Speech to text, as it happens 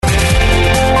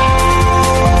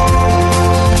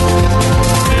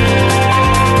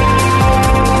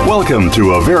Welcome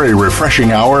to a very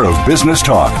refreshing hour of business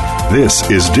talk. This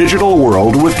is Digital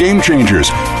World with Game Changers,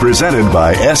 presented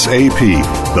by SAP.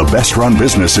 The best-run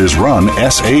businesses run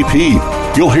SAP.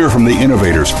 You'll hear from the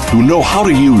innovators who know how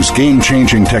to use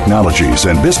game-changing technologies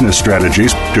and business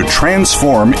strategies to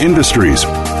transform industries.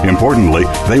 Importantly,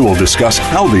 they will discuss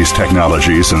how these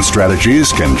technologies and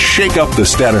strategies can shake up the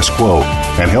status quo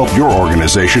and help your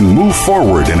organization move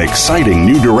forward in exciting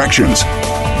new directions.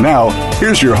 Now,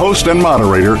 here's your host and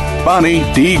moderator, Bonnie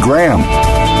D. Graham.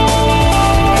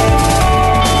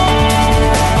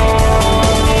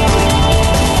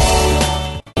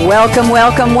 Welcome,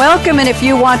 welcome, welcome. And if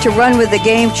you want to run with the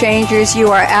Game Changers, you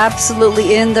are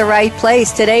absolutely in the right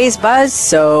place. Today's buzz,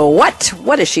 so what?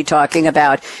 What is she talking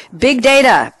about? Big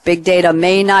data. Big data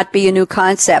may not be a new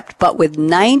concept, but with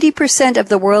 90% of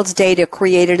the world's data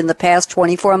created in the past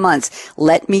 24 months,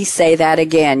 let me say that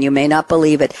again. You may not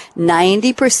believe it.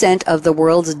 90% of the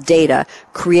world's data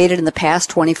created in the past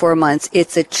 24 months.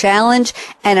 It's a challenge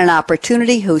and an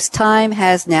opportunity whose time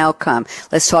has now come.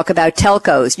 Let's talk about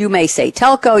telcos. You may say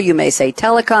telco, you may say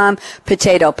telecom,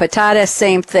 potato, patata,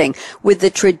 same thing. With the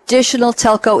traditional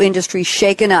telco industry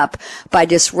shaken up by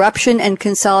disruption and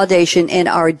consolidation in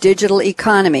our digital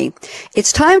economy,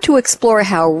 it's time to explore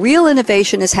how real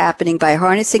innovation is happening by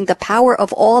harnessing the power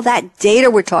of all that data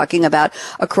we're talking about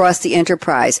across the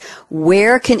enterprise.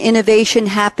 Where can innovation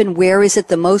happen? Where is it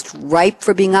the most ripe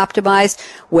for being optimized?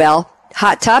 Well,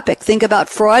 hot topic. Think about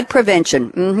fraud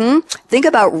prevention. Think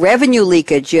about revenue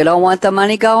leakage. You don't want the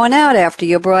money going out after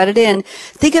you brought it in.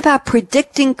 Think about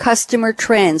predicting customer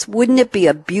trends. Wouldn't it be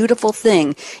a beautiful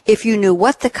thing if you knew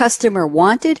what the customer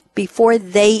wanted before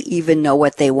they even know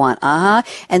what they want?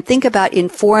 And think about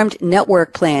informed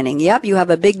network planning. Yep, you have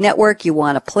a big network. You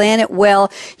want to plan it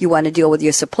well. You want to deal with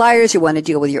your suppliers. You want to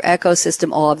deal with your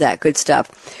ecosystem, all of that good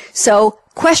stuff. So,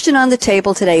 question on the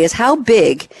table today is, how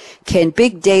big can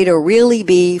big data really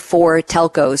be for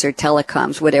telcos or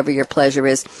telecoms, whatever your pleasure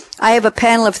is? I have a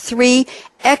panel of three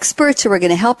experts who are going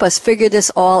to help us figure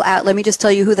this all out. Let me just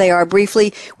tell you who they are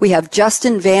briefly. We have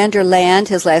Justin Vanderland.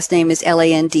 His last name is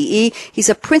Lande. He's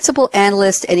a principal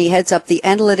analyst, and he heads up the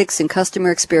analytics and customer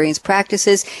experience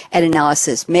practices at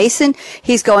Analysys Mason.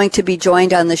 He's going to be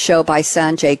joined on the show by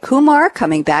Sanjay Kumar,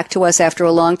 coming back to us after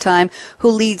a long time, who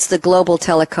leads the global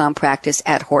telecom practice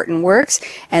at Hortonworks.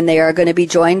 And they are going to be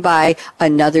joined by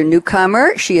another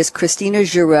newcomer. She is Christina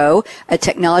Giroux, a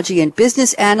technology and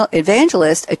business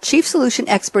evangelist, a chief solution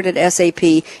expert at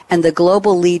SAP, and the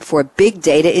global lead for big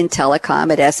data in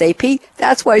telecom at SAP.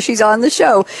 That's why she's on the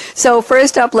show. So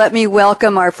first up, let me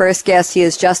welcome our first guest. He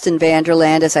is Justin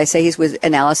Vanderland. As I say, he's with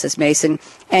Analysys Mason.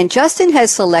 And Justin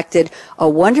has selected a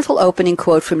wonderful opening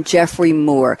quote from Geoffrey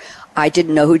Moore. I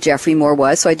didn't know who Geoffrey Moore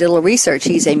was, so I did a little research.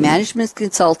 He's a management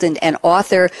consultant and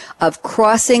author of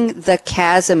Crossing the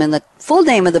Chasm, and the full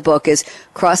name of the book is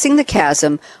Crossing the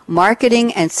Chasm,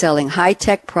 Marketing and Selling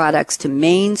High-Tech Products to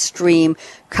Mainstream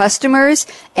Customers.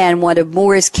 And one of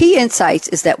Moore's key insights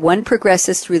is that one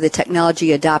progresses through the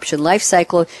technology adoption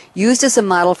lifecycle used as a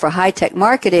model for high-tech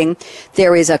marketing.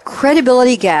 There is a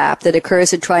credibility gap that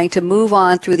occurs in trying to move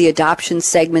on through the adoption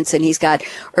segments, and he's got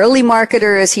early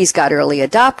marketers, he's got early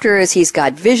adopters, he's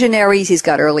got visionaries, he's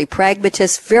got early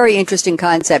pragmatists. Very interesting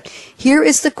concept. Here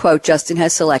is the quote Justin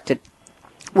has selected.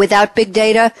 Without big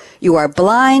data, you are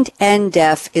blind and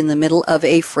deaf in the middle of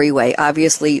a freeway,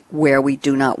 obviously where we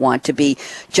do not want to be.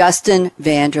 Justin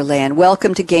Vanderland,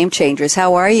 welcome to Game Changers.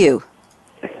 How are you?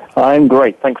 I'm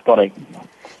great. Thanks, Bonnie.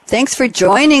 Thanks for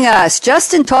joining us.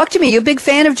 Justin, talk to me. You a big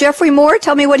fan of Geoffrey Moore?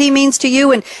 Tell me what he means to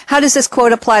you, and how does this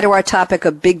quote apply to our topic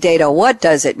of big data? What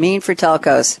does it mean for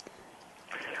telcos?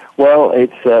 Well,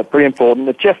 it's pretty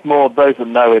important. Geoff Moore, those that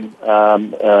know him,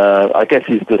 I guess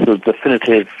he's the sort of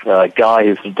definitive guy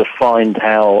who's sort of defined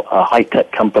how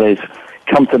high-tech companies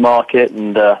come to market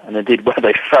and indeed where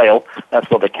they fail. That's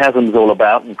what the chasm's all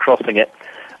about, and crossing it.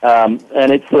 And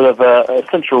it's sort of a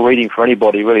central reading for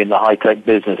anybody really in the high-tech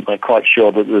business. I'm quite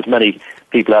sure that there's many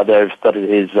people out there who've studied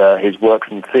his works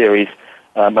and theories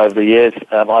over the years.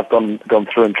 I've gone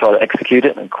through and tried to execute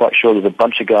it, and I'm quite sure there's a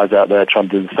bunch of guys out there trying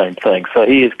to do the same thing. So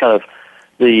he is kind of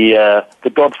the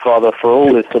godfather for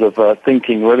all this sort of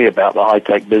thinking really about the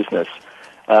high-tech business.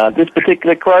 This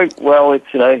particular quote, well, it's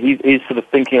he's sort of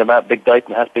thinking about big data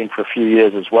and has been for a few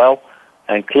years as well.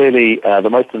 And clearly, the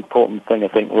most important thing I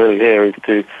think really here is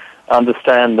to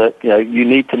understand that you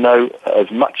need to know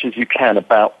as much as you can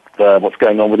about what's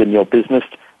going on within your business.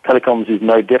 Telecoms is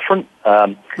no different.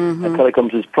 And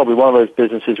telecoms is probably one of those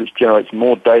businesses which generates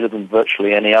more data than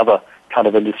virtually any other kind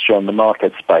of industry on the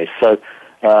market space. So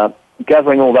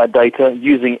gathering all that data,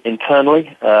 using it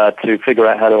internally to figure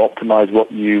out how to optimize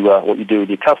what you do with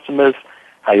your customers,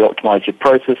 how you optimize your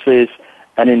processes,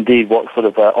 and indeed what sort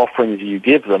of offerings you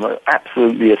give them are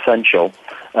absolutely essential.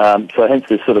 So hence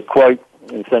this sort of quote,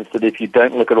 in the sense that if you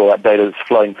don't look at all that data that's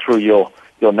flowing through your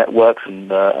networks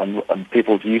and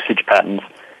people's usage patterns,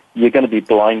 you're going to be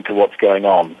blind to what's going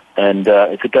on. And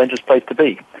it's a dangerous place to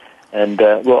be. And,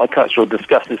 well, I can't sure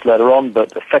discuss this later on,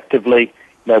 but effectively,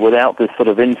 without this sort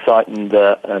of insight and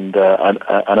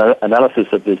analysis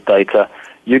of this data,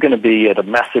 you're going to be at a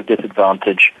massive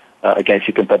disadvantage against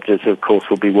your competitors who, of course,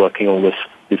 will be working all this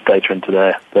data into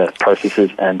their processes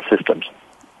and systems.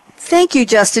 Thank you,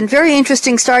 Justin. Very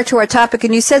interesting start to our topic,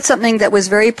 and you said something that was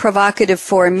very provocative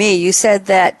for me. You said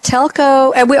that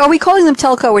telco, are we calling them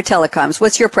telco or telecoms?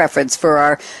 What's your preference for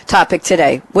our topic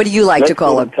today? What do you like to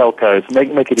call them? Telcos.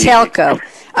 Make it easy. Telco.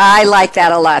 I like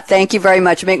that a lot. Thank you very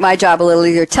much. Make my job a little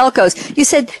easier. Telcos. You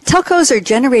said telcos are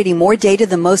generating more data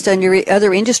than most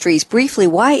other industries. Briefly,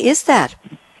 why is that?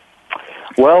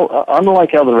 Well,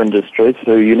 unlike other industries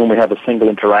who you normally have a single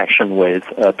interaction with,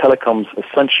 telecoms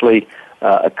essentially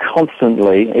are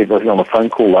constantly, either on a phone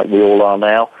call like we all are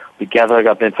now, we gather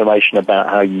up information about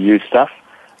how you use stuff.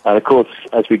 And of course,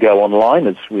 as we go online,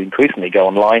 as we increasingly go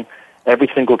online, every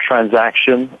single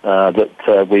transaction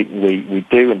that we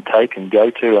do and take and go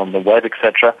to on the web,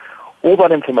 etc., all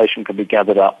that information can be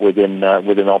gathered up within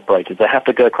operators. They have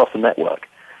to go across the network.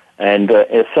 And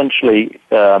essentially,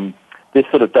 this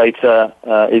sort of data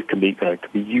can be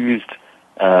used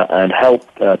and help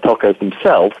telcos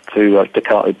themselves to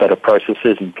come up with better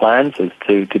processes and plans as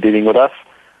to dealing with us.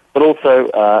 But also,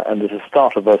 and there's a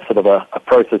start of a sort of a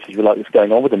process, if you like, that's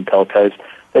going on within telcos,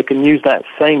 they can use that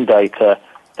same data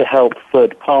to help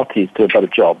third parties do a better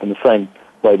job in the same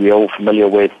way we're all familiar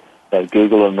with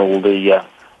Google and all the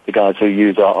guys who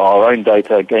use our own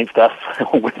data against us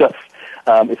or with us.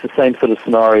 It's the same sort of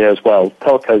scenario as well.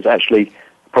 Telcos actually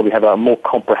probably have a more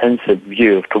comprehensive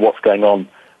view to what's going on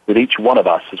with each one of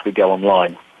us as we go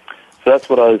online. So that's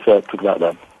what I was talking about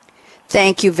there.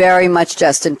 Thank you very much,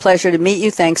 Justin. Pleasure to meet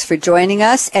you. Thanks for joining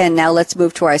us. And now let's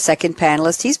move to our second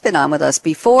panelist. He's been on with us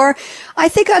before, I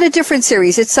think on a different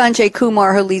series. It's Sanjay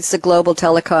Kumar, who leads the global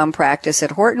telecom practice at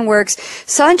Hortonworks.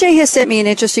 Sanjay has sent me an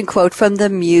interesting quote from the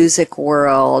music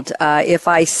world. If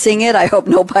I sing it, I hope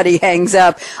nobody hangs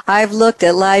up. I've looked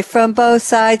at life from both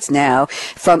sides now.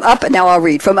 Now I'll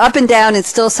read. From up and down, and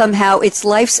still somehow it's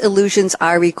life's illusions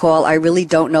I recall. I really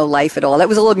don't know life at all. That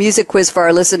was a little music quiz for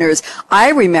our listeners. I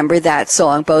remember that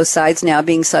song, Both Sides Now,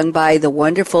 being sung by the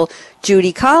wonderful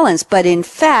Judy Collins, but in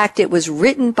fact it was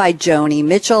written by Joni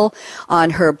Mitchell on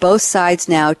her Both Sides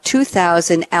Now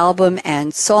 2000 album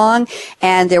and song,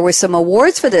 and there were some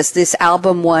awards for this. This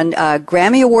album won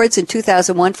Grammy Awards in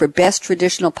 2001 for Best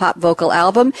Traditional Pop Vocal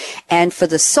Album, and for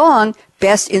the song,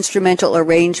 Best Instrumental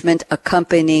Arrangement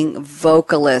Accompanying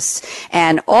Vocalist,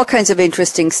 and all kinds of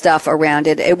interesting stuff around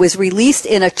it. It was released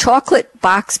in a chocolate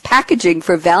box packaging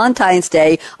for Valentine's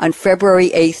Day on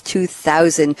February 8th,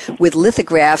 2000, with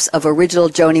lithographs of original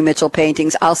Joni Mitchell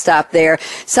paintings. I'll stop there.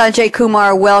 Sanjay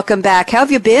Kumar, welcome back. How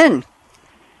have you been?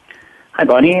 Hi,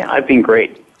 Bonnie. I've been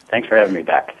great. Thanks for having me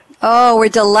back. Oh, we're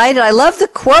delighted. I love the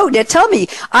quote. Now tell me,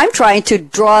 I'm trying to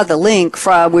draw the link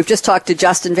from, we've just talked to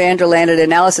Justin Vanderland at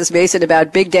Analysis Mason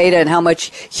about big data and how much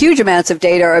huge amounts of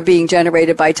data are being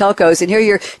generated by telcos. And here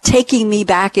you're taking me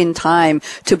back in time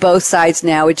to Both Sides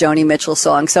Now, a Joni Mitchell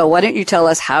song. So why don't you tell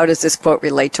us, how does this quote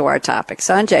relate to our topic?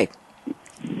 Sanjay.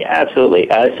 Yeah, absolutely.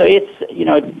 So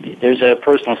it's, there's a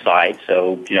personal side.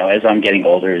 So, as I'm getting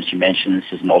older, as you mentioned,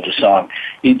 this is an older song,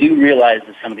 you do realize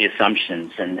that some of the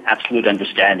assumptions and absolute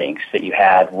understandings that you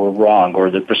had were wrong,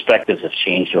 or the perspectives have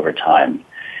changed over time.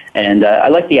 And I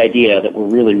like the idea that we're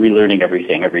really relearning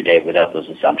everything every day without those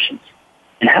assumptions.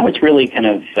 And how it's really kind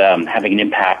of having an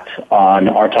impact on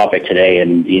our topic today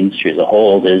and the industry as a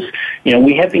whole is,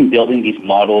 we have been building these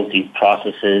models, these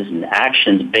processes and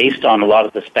actions based on a lot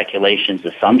of the speculations,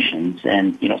 assumptions,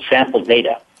 and, sample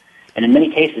data. And in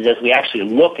many cases, as we actually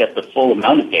look at the full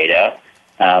amount of data,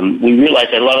 we realize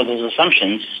that a lot of those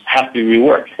assumptions have to be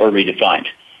reworked or redefined.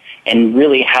 And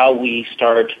really how we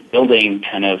start building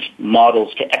kind of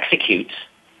models to execute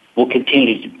will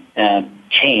continue to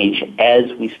change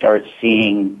as we start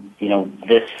seeing,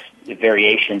 this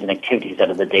variations and activities out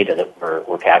of the data that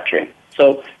we're capturing.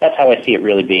 So that's how I see it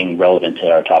really being relevant to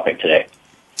our topic today.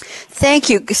 Thank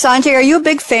you. Sanjay, are you a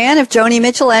big fan of Joni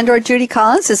Mitchell and or Judy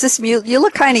Collins? Is this you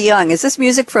look kind of young. Is this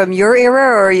music from your era,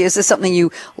 or is this something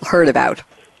you heard about?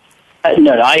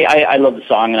 No, I love the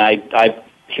song, and I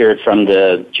hear it from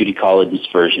the Judy Collins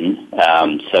version.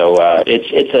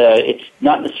 It's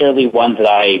not necessarily one that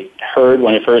I heard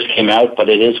when it first came out, but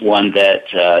it is one that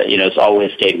has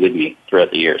always stayed with me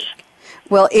throughout the years.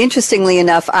 Well, interestingly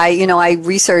enough, I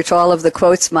research all of the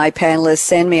quotes my panelists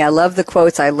send me. I love the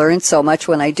quotes. I learn so much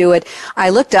when I do it. I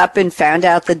looked up and found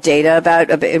out the data about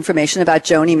information about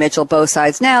Joni Mitchell, Both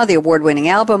Sides Now, the award-winning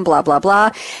album, blah, blah,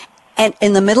 blah. And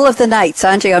in the middle of the night,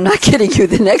 Sanjay, I'm not kidding you,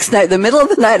 the next night, the middle of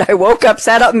the night, I woke up,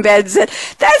 sat up in bed and said,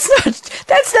 that's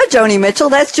not Joni Mitchell,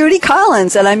 that's Judy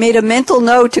Collins. And I made a mental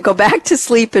note to go back to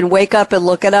sleep and wake up and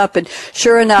look it up. And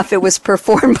sure enough, it was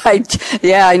performed by,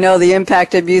 I know, the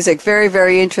impact of music. Very,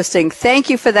 very interesting. Thank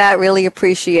you for that. Really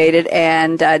appreciate it.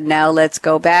 And now let's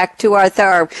go back to our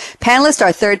panelist.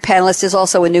 Our third panelist is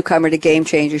also a newcomer to Game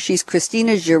Changer. She's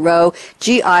Christina Giraud,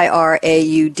 Giraud.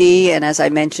 And as I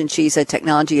mentioned, she's a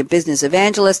technology and business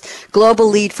evangelist, global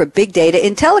lead for big data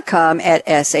in telecom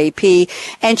at SAP.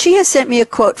 And she has sent me a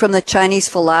quote from the Chinese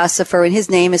philosopher, and his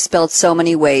name is spelled so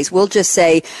many ways. We'll just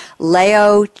say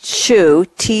Lao Tzu,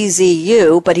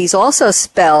 Tzu, but he's also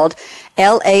spelled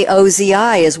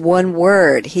Laozi is one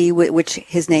word, which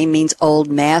his name means old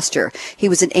master. He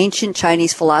was an ancient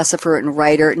Chinese philosopher and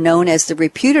writer known as the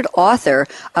reputed author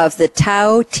of the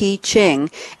Tao Te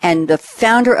Ching and the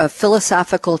founder of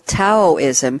philosophical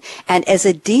Taoism, and as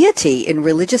a deity in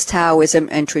religious Taoism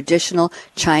and traditional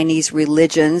Chinese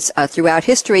religions throughout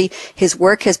history. His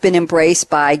work has been embraced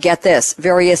by, get this,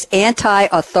 various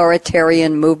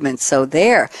anti-authoritarian movements. So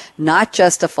there, not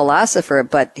just a philosopher,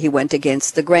 but he went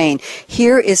against the grain.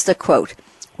 Here is the quote: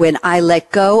 "When I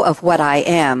let go of what I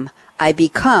am, I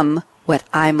become what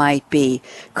I might be."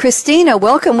 Christina,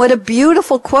 welcome. What a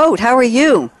beautiful quote. How are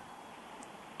you?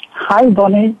 Hi,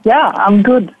 Bonnie. Yeah, I'm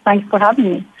good. Thanks for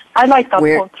having me. I like that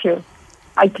quote too.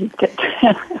 I did it.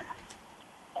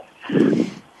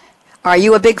 Are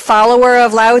you a big follower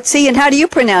of Lao Tzu, and how do you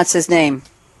pronounce his name?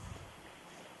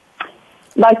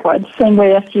 Likewise, same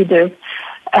way as you do.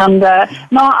 And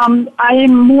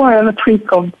I'm more of a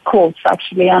freak of quotes,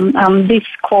 actually, and this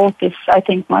quote is, I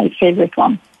think, my favorite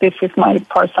one. This is my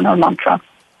personal mantra.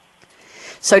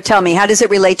 So tell me, how does it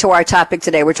relate to our topic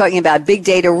today? We're talking about big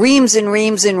data, reams and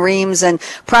reams and reams, and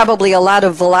probably a lot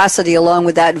of velocity along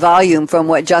with that volume from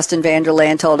what Justin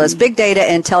Vanderland told us. Big data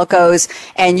and telcos,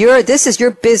 and this is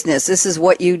your business. This is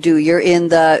what you do. You're in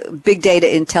the big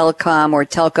data in telecom or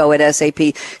telco at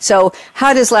SAP. So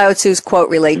how does Lao Tzu's quote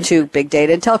relate to big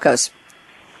data and telcos?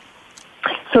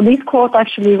 So this quote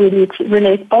actually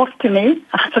relates both to me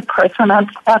as a person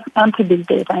and to big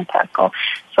data and telco.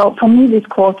 So for me, this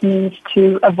quote means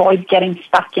to avoid getting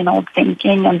stuck in old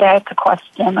thinking and dare to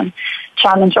question and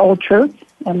challenge old truths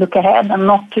and look ahead, and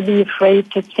not to be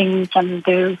afraid to think and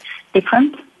do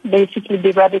different, basically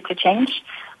be ready to change.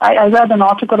 I read an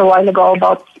article a while ago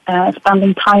about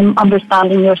spending time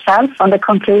understanding yourself, and the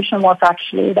conclusion was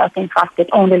actually that, in fact, it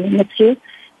only limits you.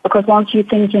 Because once you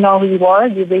think you know who you are,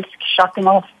 you risk shutting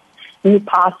off new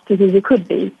paths to who you could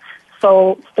be.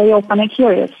 So stay open and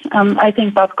curious. And I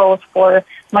think that goes for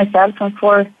myself and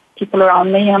for people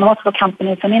around me, and also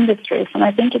companies and industries. And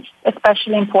I think it's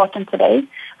especially important today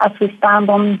as we stand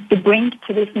on the brink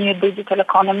to this new digital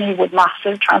economy with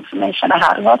massive transformation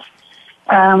ahead of us.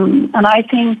 And I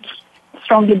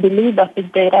strongly believe that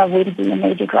big data will be a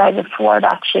major driver for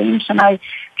that change. And I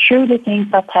truly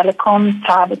think that telecoms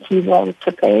have a key role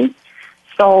to play.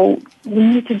 So we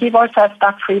need to give ourselves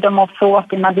that freedom of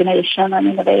thought, imagination, and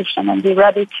innovation, and be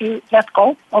ready to let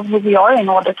go of who we are in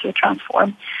order to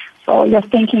transform. So just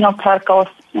thinking of telcos,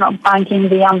 banking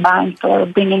the unbanked, or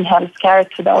bringing healthcare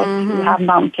to those who have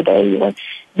none today, or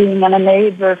being an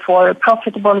enabler for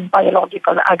profitable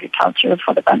biological agriculture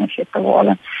for the benefit of all,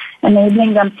 and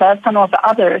enabling themselves and also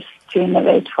others to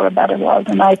innovate for a better world.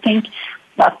 And I think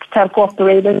that telco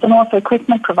operators and also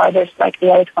equipment providers like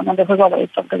the Ericsson and the Huawei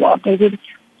of the world, they will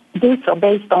do so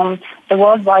based on the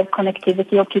worldwide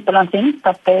connectivity of people and things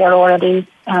that they are already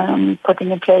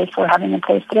putting in place or having in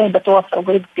place today, but also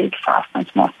with big, fast, and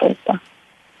smart data.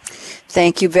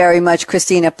 Thank you very much,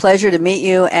 Christina. Pleasure to meet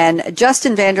you. And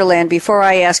Justin Vanderland, before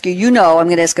I ask you, I'm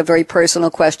going to ask a very personal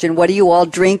question. What are you all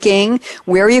drinking?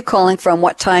 Where are you calling from?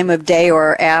 What time of day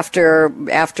or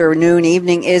afternoon,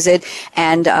 evening is it?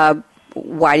 And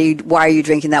why are you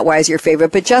drinking that? Why is it your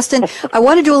favorite? But Justin, I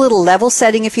want to do a little level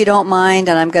setting, if you don't mind,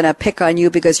 and I'm going to pick on you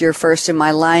because you're first in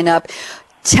my lineup.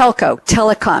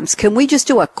 Telecoms. Can we just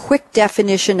do a quick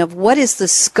definition of what is the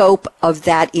scope of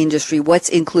that industry? What's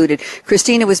included?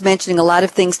 Christina was mentioning a lot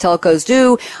of things telcos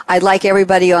do. I'd like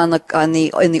everybody in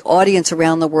the audience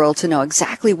around the world to know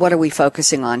exactly what are we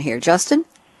focusing on here. Justin?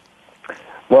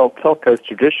 Well, telcos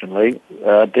traditionally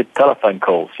did telephone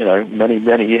calls, many,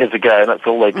 many years ago, and that's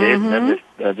all they did. And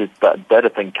then this better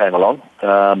thing came along.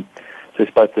 So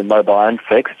it's both the mobile and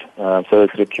fixed. So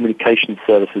it's the communication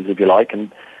services, if you like,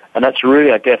 and And that's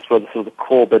really, I guess, where the sort of the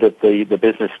core bit of the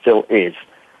business still is.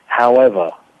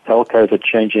 However, telcos are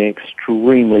changing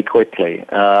extremely quickly.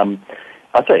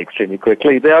 I say extremely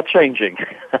quickly. They are changing.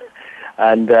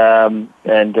 And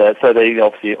so they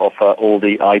obviously offer all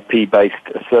the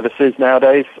IP-based services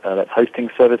nowadays. That's hosting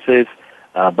services.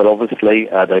 But obviously,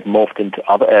 they've morphed into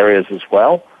other areas as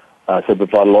well. So they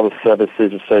provide a lot of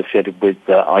services associated with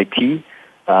IT.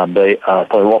 They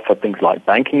offer things like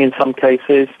banking in some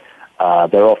cases.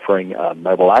 They're offering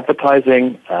mobile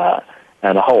advertising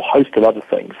and a whole host of other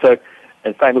things. So,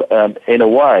 in fact, in a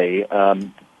way,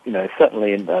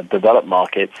 certainly in developed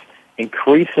markets,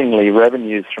 increasingly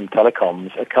revenues from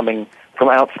telecoms are coming from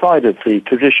outside of the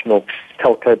traditional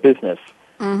telco business.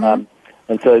 Mm-hmm.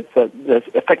 And so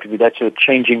effectively they're sort of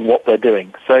changing what they're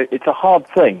doing. So it's a hard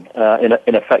thing,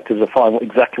 in effect, to define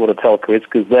exactly what a telco is,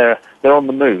 because they're on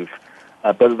the move.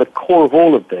 But at the core of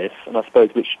all of this, and I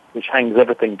suppose which hangs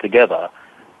everything together,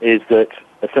 is that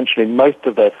essentially most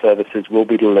of their services will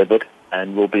be delivered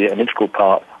and will be an integral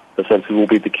part of the services will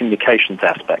be the communications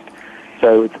aspect.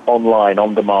 So it's online,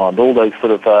 on demand, all those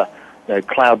sort of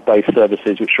cloud-based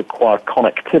services which require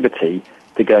connectivity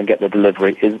to go and get the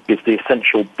delivery is the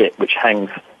essential bit which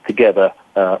hangs together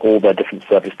all their different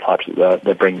service types that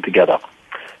they're bringing together.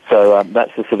 So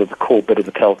that's the sort of the core bit of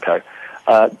the telco.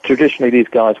 Traditionally, these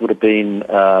guys would have been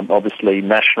obviously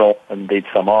national, indeed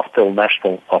some are still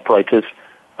national operators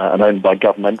and owned by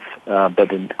governments,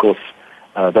 but of course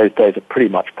those days are pretty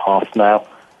much past now,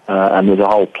 and there's a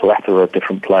whole plethora of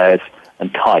different players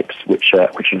and types which are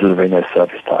delivering those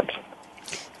service types.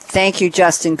 Thank you,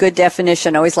 Justin. Good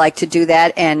definition. Always like to do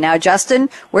that. And now, Justin,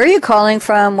 where are you calling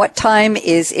from? What time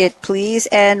is it, please?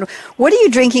 And what are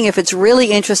you drinking if it's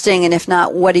really interesting? And if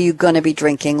not, what are you going to be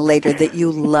drinking later that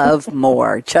you love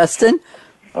more? Justin?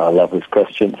 I love this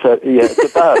question. So, yeah,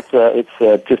 it's about,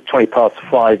 it's just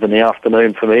 5:20 in the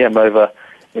afternoon for me. I'm over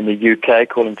in the UK,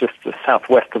 calling just the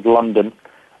southwest of London,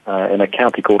 in a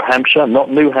county called Hampshire. Not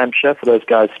New Hampshire, for those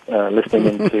guys listening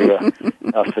into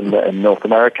us in North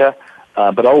America.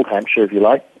 But Old Hampshire, if you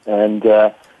like. And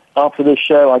after this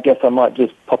show, I guess I might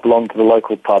just pop along to the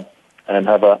local pub and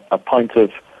have a pint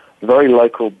of very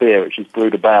local beer, which is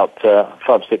brewed about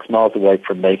 5-6 miles away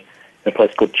from me in a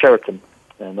place called Cheriton.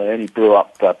 And they only brew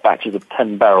up batches of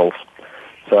 10 barrels.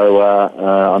 So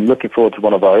I'm looking forward to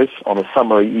one of those on a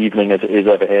summery evening as it is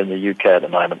over here in the UK at the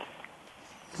moment.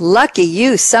 Lucky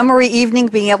you. Summery evening,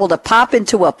 being able to pop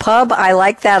into a pub. I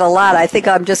like that a lot. I think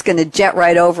I'm just going to jet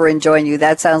right over and join you.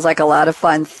 That sounds like a lot of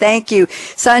fun. Thank you.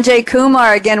 Sanjay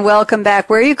Kumar, again, welcome back.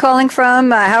 Where are you calling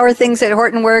from? How are things at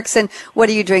Hortonworks? And what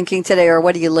are you drinking today, or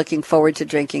what are you looking forward to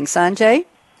drinking? Sanjay?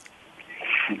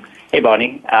 Hey,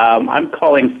 Bonnie. I'm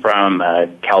calling from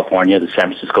California, the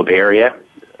San Francisco Bay Area,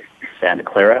 Santa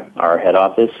Clara, our head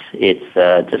office. It's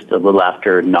just a little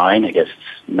after 9, I guess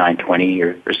it's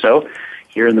 9:20 or so.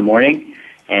 Here in the morning,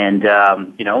 and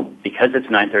because it's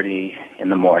 9:30 in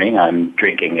the morning, I'm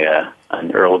drinking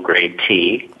an Earl Grey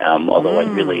tea. Although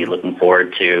I'm really looking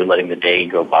forward to letting the day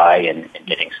go by and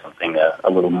getting something a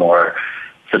little more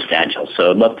substantial.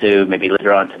 So I'd love to maybe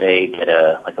later on today get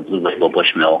a Blue Label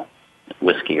Bushmill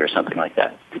whiskey or something like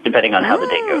that, depending on how the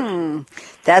day goes.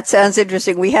 That sounds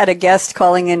interesting. We had a guest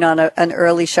calling in on an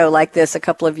early show like this a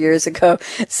couple of years ago,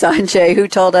 Sanjay, who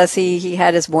told us he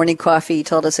had his morning coffee. He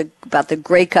told us about the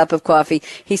great cup of coffee.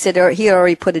 He said he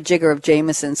already put a jigger of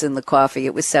Jameson's in the coffee.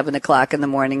 It was 7 o'clock in the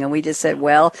morning, and we just said,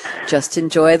 well, just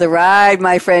enjoy the ride,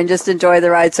 my friend. Just enjoy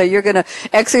the ride. So you're going to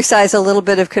exercise a little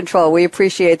bit of control. We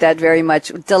appreciate that very much.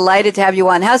 Delighted to have you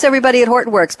on. How's everybody at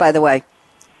Hortonworks, by the way?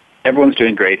 Everyone's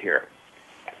doing great here.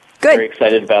 Good. Very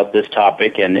excited about this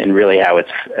topic and really how it's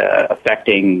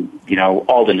affecting,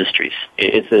 all industries.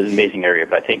 It's an amazing area,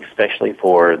 but I think especially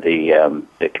for the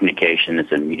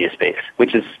communications and media space,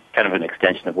 which is kind of an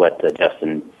extension of what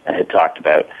Justin had talked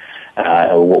about,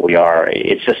 what we are.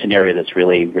 It's just an area that's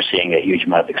really, we're seeing a huge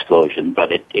amount of explosion,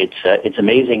 but it's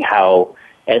amazing how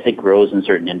as it grows in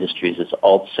certain industries, it's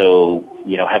also,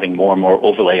 having more and more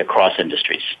overlay across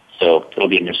industries. So it'll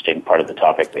be an interesting part of the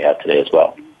topic we have today as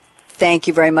well. Thank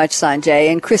you very much,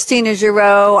 Sanjay. And Christina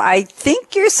Giroux, I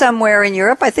think you're somewhere in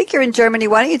Europe. I think you're in Germany.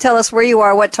 Why don't you tell us where you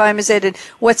are, what time is it, and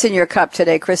what's in your cup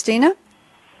today, Christina?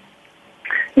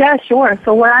 Yeah, sure.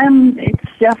 So where I'm, it's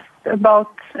just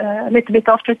about a little bit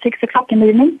after 6 o'clock in the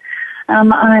evening.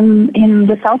 I'm in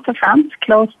the south of France,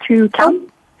 close to Cannes,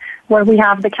 where we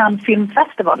have the Cannes Film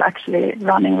Festival actually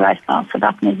running right now. So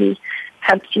that maybe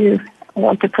helps you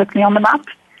all to put me on the map.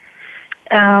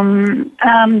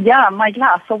 My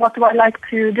glass. So what do I like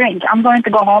to drink? I'm going to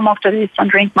go home after this and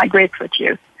drink my grapefruit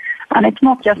juice. And it's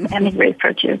not just any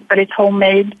grapefruit juice, but it's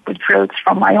homemade with fruits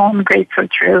from my own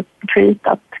grapefruit tree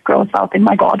that grows out in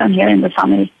my garden here in the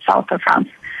sunny south of France.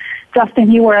 Justin,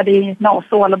 he already knows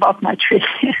all about my tree.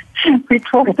 We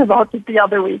talked about it the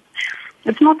other week.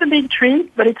 It's not a big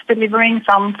tree, but it's delivering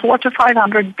some 400 to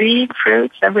 500 big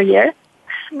fruits every year.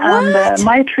 What? And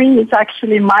my tree is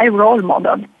actually my role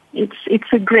model.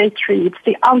 It's a great tree. It's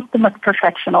the ultimate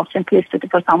perfection of simplicity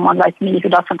for someone like me who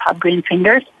doesn't have green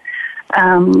fingers.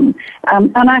 And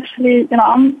actually,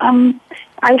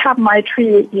 I have my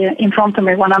tree in front of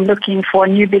me when I'm looking for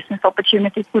new business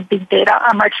opportunities with big data.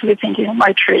 I'm actually thinking of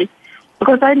my tree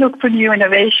because I look for new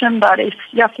innovation that is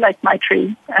just like my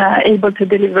tree, able to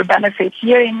deliver benefits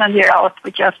year in and year out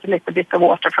with just a little bit of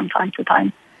water from time to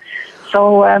time.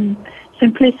 So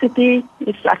simplicity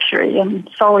is luxury, and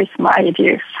so is my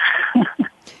juice.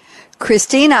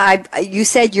 Christina, you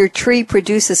said your tree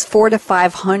produces 400 to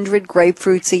 500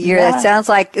 grapefruits a year. Yeah.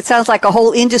 That sounds like a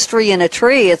whole industry in a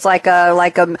tree. It's like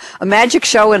a magic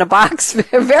show in a box.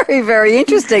 Very, very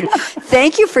interesting.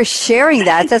 Thank you for sharing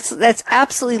that. That's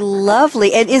absolutely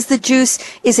lovely. And is the juice?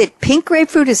 Is it pink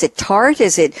grapefruit? Is it tart?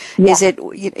 Is it Pink.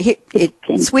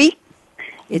 sweet?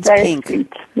 It's Very pink.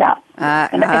 sweet. Yeah.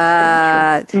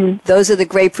 Those are the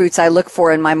grapefruits I look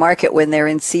for in my market when they're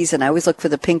in season. I always look for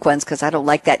the pink ones because I don't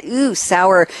like that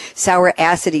sour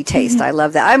acidy taste. I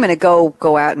love that. I'm going to go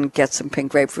out and get some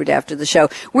pink grapefruit after the show.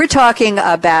 We're talking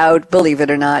about, believe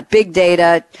it or not, big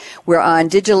data. We're on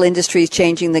Digital Industries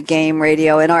Changing the Game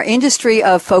radio, and our industry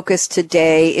of focus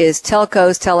today is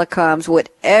telcos, telecoms,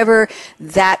 whatever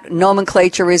that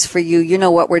nomenclature is for you. You know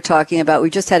what we're talking about.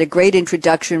 We just had a great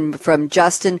introduction from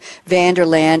Justin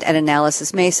Vanderland at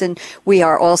Analysys Mason. We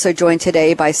are also joined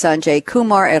today by Sanjay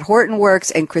Kumar at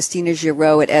Hortonworks and Christina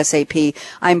Giroux at SAP.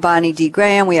 I'm Bonnie D.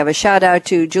 Graham. We have a shout out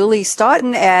to Julie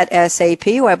Stoughton at SAP,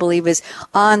 who I believe is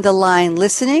on the line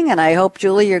listening. And I hope,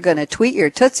 Julie, you're going to tweet your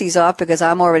tootsies off because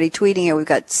I'm already tweeting it. We've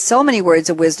got so many words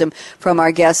of wisdom from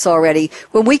our guests already.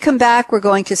 When we come back, we're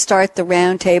going to start the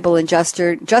round table, and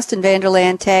Justin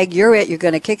Vanderland, tag, you're it. You're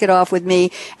going to kick it off with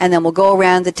me, and then we'll go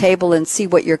around the table and see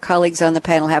what your colleagues on the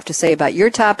panel have to say about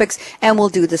your topics, and we'll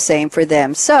do the same for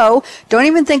them. So don't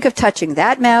even think of touching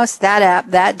that mouse, that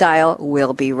app, that dial.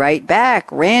 We'll be right back.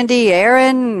 Randy,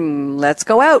 Aaron, let's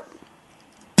go out.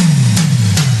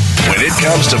 When it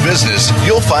comes to business,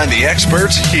 you'll find the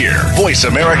experts here. Voice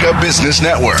America Business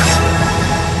Network.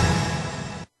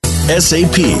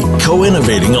 SAP,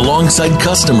 co-innovating alongside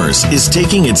customers, is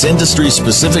taking its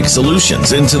industry-specific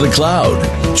solutions into the cloud.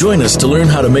 Join us to learn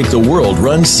how to make the world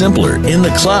run simpler in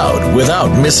the cloud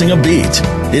without missing a beat.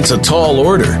 It's a tall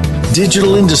order.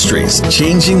 Digital Industries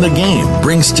Changing the Game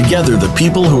brings together the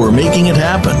people who are making it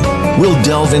happen. We'll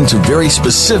delve into very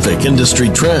specific industry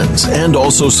trends and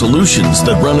also solutions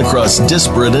that run across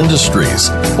disparate industries,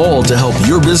 all to help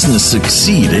your business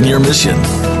succeed in your mission.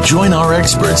 Join our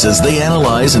experts as they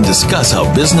analyze and discuss how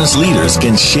business leaders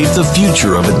can shape the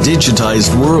future of a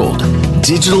digitized world.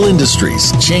 Digital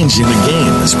Industries Changing the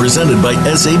Game is presented by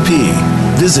SAP.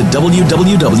 Visit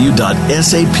www.sap.com.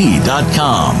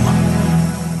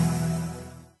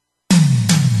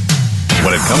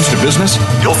 When it comes to business,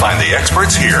 you'll find the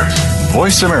experts here.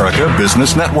 Voice America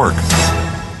Business Network.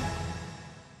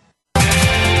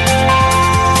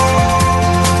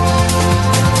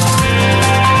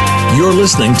 You're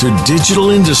listening to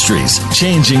Digital Industries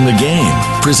Changing the Game,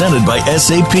 presented by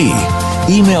SAP.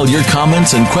 Email your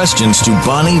comments and questions to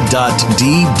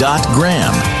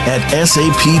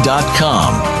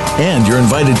bonnie.d.graham@sap.com. And you're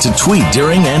invited to tweet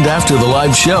during and after the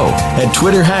live show at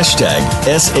Twitter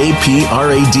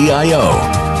 #SAPRADIO.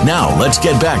 Now, let's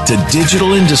get back to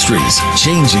Digital Industries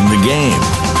Changing the Game.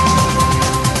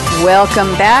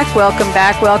 Welcome back, welcome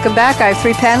back, welcome back. I have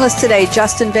three panelists today: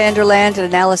 Justin Vanderland at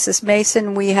Analysys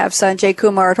Mason. We have Sanjay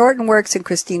Kumar at Hortonworks and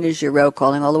Christina Giroux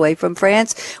calling all the way from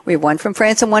France. We have one from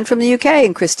France and one from the UK,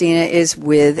 and Christina is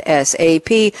with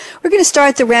SAP. We're going to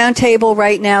start the roundtable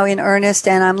right now in earnest,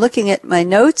 and I'm looking at my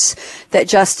notes that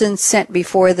Justin sent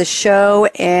before the show,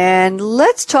 and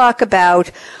let's talk about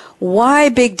why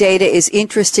big data is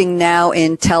interesting now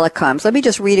in telecoms. Let me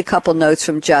just read a couple notes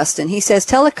from Justin. He says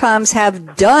telecoms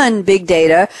have done big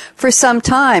data for some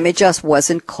time. It just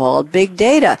wasn't called big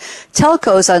data.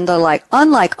 Telcos,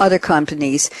 unlike other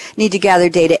companies, need to gather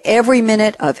data every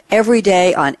minute of every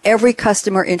day on every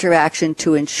customer interaction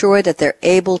to ensure that they're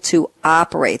able to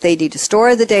operate. They need to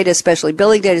store the data, especially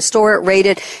billing data, store it, rate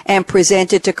it, and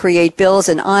present it to create bills,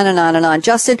 and on and on and on.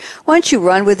 Justin, why don't you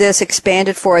run with this, expand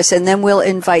it for us, and then we'll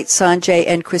invite Sanjay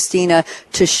and Christina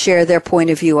to share their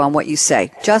point of view on what you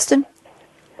say. Justin?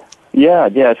 Yeah,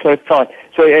 so fine.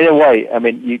 So in a way, I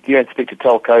mean, you don't speak to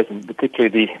telcos, and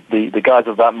particularly the guys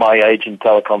of about my age and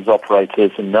telecoms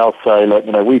operators, and they'll say, look,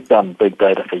 we've done big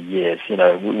data for years.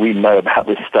 We know about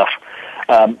this stuff.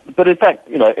 But in fact,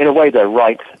 in a way they're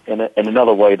right. In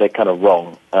another way they're kind of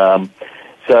wrong.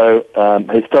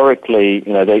 Historically,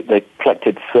 they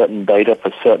collected certain data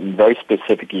for certain very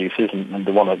specific uses, and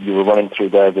the one that you were running through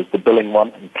there was the billing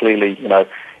one. And clearly,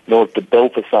 in order to bill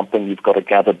for something, you've got to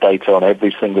gather data on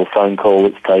every single phone call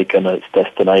that's taken, its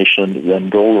destination,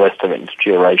 and all the rest of it, its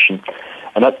duration.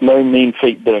 And that's no mean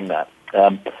feat doing that.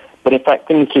 But in fact,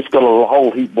 things just got a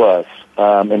whole heap worse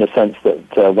in the sense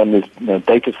that when these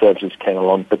data services came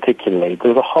along, particularly,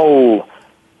 there was a whole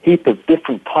heap of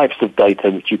different types of data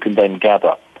which you can then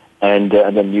gather and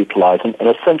then utilize. And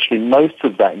essentially, most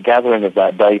of that gathering of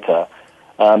that data,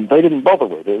 they didn't bother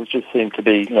with. It just seemed to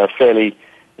be fairly.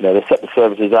 They set the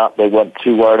services up. They weren't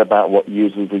too worried about what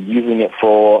users were using it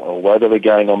for, or where they were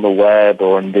going on the web,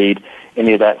 or indeed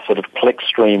any of that sort of click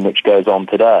stream which goes on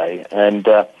today. And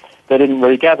they didn't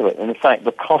really gather it. And in fact,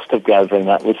 the cost of gathering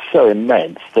that was so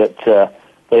immense that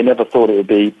they never thought it would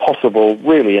be possible,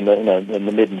 really, in the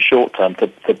mid and short term,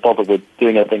 to bother with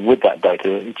doing anything with that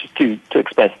data. It's just too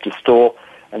expensive to store,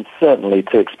 and certainly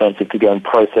too expensive to go and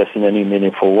process in any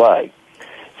meaningful way.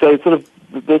 So the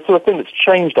sort of thing that's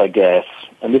changed, I guess,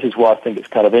 and this is why I think it's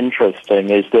kind of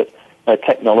interesting, is that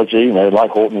technology,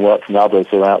 like Hortonworks and others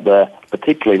are out there,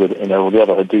 particularly with all the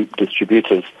other Hadoop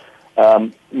distributors,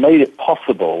 made it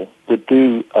possible to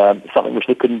do something which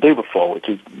they couldn't do before, which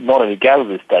is not only gather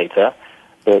this data,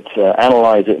 but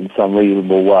analyze it in some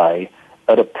reasonable way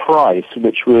at a price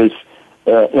which was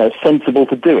sensible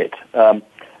to do it.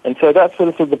 And so that's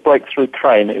sort of the breakthrough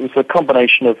train. It was a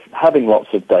combination of having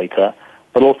lots of data,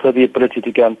 but also the ability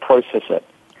to go and process it.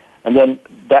 And then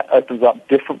that opens up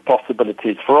different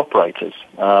possibilities for operators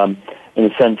in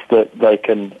the sense that they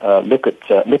can look at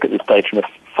this data in a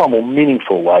far more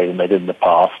meaningful way than they did in the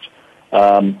past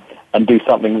and do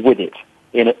something with it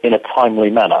in a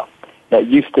timely manner. Now, it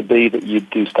used to be that you'd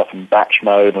do stuff in batch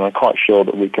mode, and I'm quite sure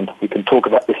that we can talk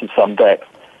about this in some depth.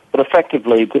 But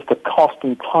effectively, just the cost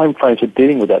and time frames of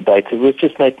dealing with that data was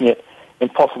just making it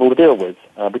impossible to deal with.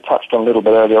 We touched on a little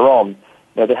bit earlier on.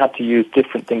 They had to use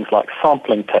different things like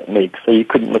sampling techniques, so you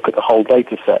couldn't look at the whole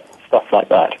data set, stuff like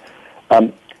that.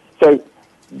 So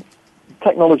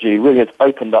technology really has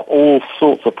opened up all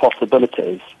sorts of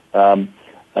possibilities that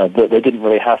they didn't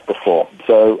really have before.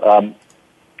 So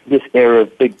this era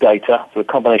of big data, so a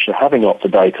combination of having lots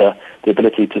of data, the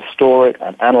ability to store it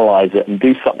and analyze it and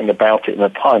do something about it in a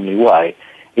timely way,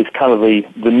 is kind of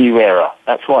the new era.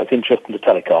 That's why it's interesting to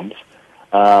telecoms.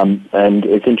 And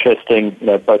it's interesting,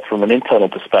 both from an internal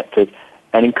perspective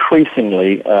and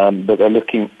increasingly that they're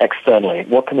looking externally.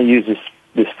 What can they use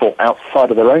this for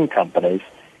outside of their own companies?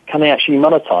 Can they actually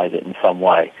monetize it in some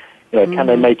way? Can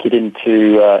they make it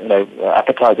into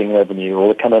advertising revenue,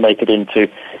 or can they make it into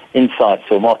insights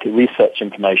or market research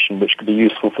information which could be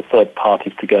useful for third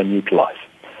parties to go and utilize?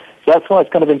 So that's why it's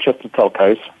kind of interesting to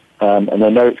telcos, and I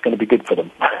know it's going to be good for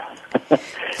them.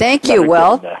 Thank you.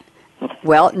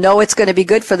 Well, no, it's going to be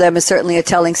good for them is certainly a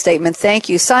telling statement. Thank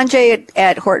you. Sanjay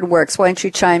at Hortonworks, why don't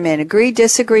you chime in? Agree,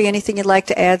 disagree? Anything you'd like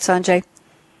to add, Sanjay?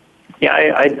 Yeah,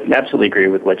 I absolutely agree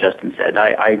with what Justin said.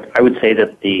 I would say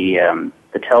that the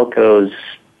telcos,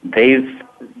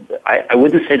 I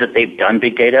wouldn't say that they've done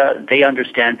big data. They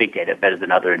understand big data better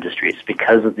than other industries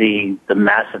because of the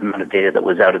massive amount of data that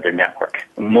was out of their network.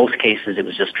 In most cases, it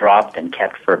was just dropped and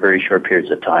kept for very short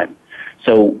periods of time.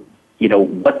 So,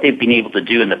 what they've been able to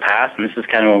do in the past, and this is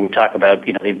kind of when we talk about,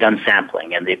 they've done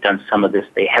sampling and they've done some of this.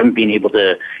 They haven't been able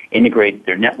to integrate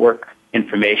their network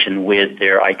information with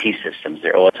their IT systems,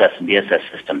 their OSS and BSS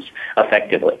systems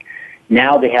effectively.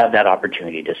 Now they have that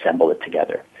opportunity to assemble it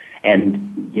together.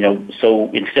 And,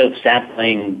 so instead of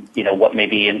sampling, what may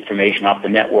be information off the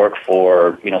network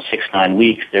for, 6-9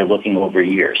 weeks, they're looking over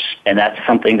years. And that's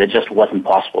something that just wasn't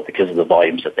possible because of the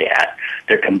volumes that they had.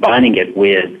 They're combining it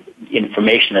with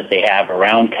information that they have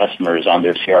around customers on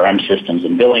their CRM systems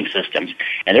and billing systems.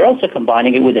 And they're also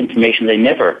combining it with information they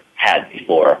never had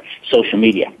before, social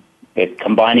media. They're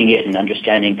combining it and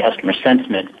understanding customer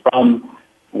sentiment from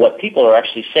what people are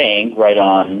actually saying right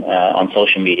on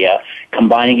social media,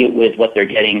 combining it with what they're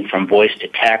getting from voice to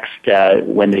text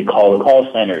when they call the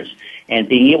call centers, and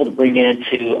being able to bring it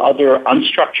into other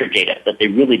unstructured data that they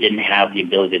really didn't have the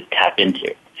ability to tap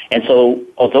into. And so,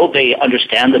 although they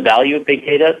understand the value of big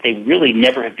data, they really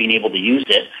never have been able to use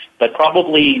it, but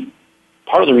probably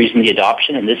part of the reason the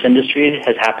adoption in this industry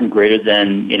has happened greater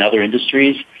than in other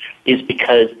industries is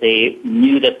because they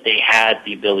knew that they had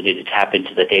the ability to tap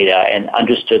into the data and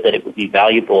understood that it would be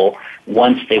valuable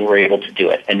once they were able to do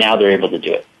it, and now they're able to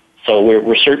do it. So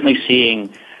we're certainly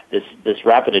seeing this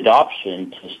rapid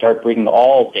adoption to start bringing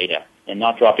all data and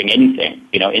not dropping anything,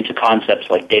 into concepts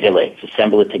like data lakes,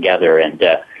 assemble it together, and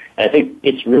I think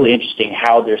it's really interesting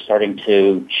how they're starting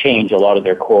to change a lot of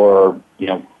their core,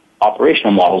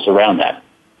 operational models around that.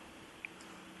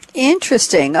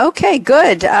 Interesting. Okay,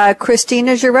 good.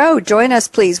 Christina Giroux, join us,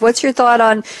 please. What's your thought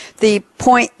on the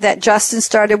point that Justin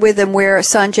started with and where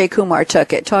Sanjay Kumar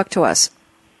took it? Talk to us.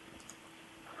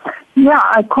 Yeah,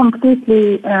 I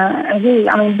completely agree.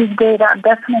 I mean, big data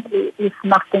definitely is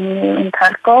nothing new in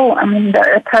telco. I mean,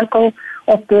 the telco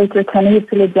operator can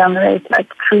easily generate like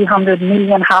 300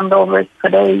 million handovers per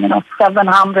day,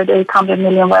 700, 800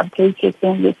 million web pages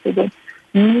being visited,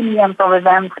 millions of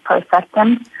events per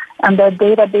second. And their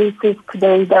databases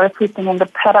today, they're sitting in the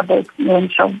petabyte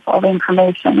range of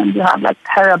information, and you have like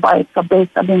terabytes of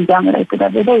data being generated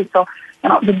every day. So,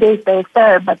 the data is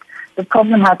there, but the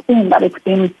problem has been that it's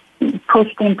been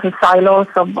pushed into silos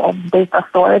of data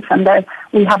storage, and that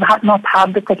we have not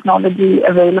had the technology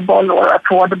available or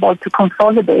affordable to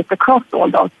consolidate across all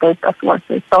those data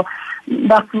sources. So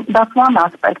that's one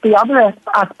aspect. The other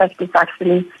aspect is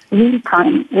actually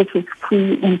real-time, which is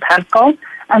key in telco,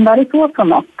 and that is also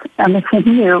not anything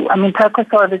new. I mean, telco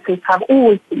services have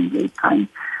always been real-time,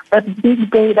 but big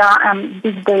data and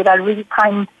big data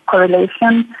real-time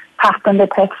correlation, pattern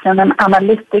detection, and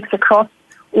analytics across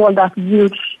all that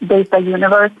huge data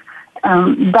universe,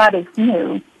 that is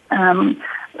new.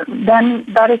 Then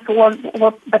that is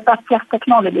but that's just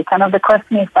technology. Kind of the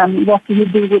question is then, what do you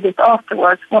do with it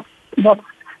afterwards? What's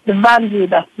the value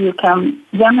that you can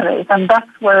generate? And that's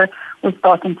where we're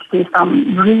starting to see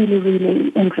some really, really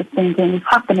interesting things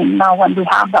happening now when we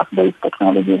have that base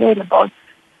technology available.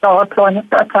 So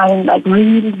applying like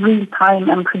real-time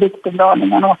and predictive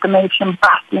learning and automation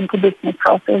back into business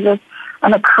processes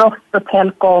and across the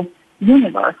telco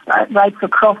universe, right? So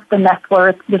across the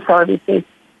network, the services,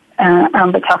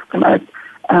 and the customers.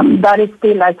 That is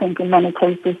still, I think, in many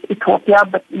cases, utopia,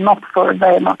 but not for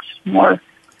very much more,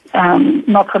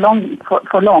 not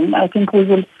for long. I think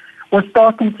we're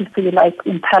starting to see like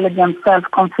intelligent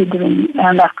self-configuring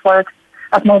networks.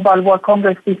 At Mobile World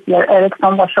Congress this year,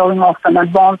 Ericsson was showing off an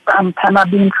advanced antenna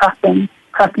beam tracking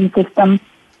system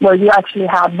where you actually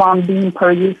have one beam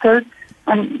per user.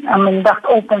 And I mean, that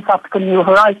opens up the new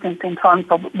horizons in terms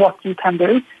of what you can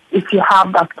do if you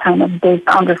have that kind of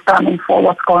data understanding for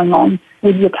what's going on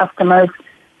with your customers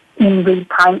in real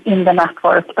time in the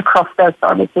network across their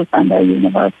services and their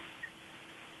universe.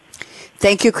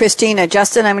 Thank you, Christina.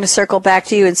 Justin, I'm going to circle back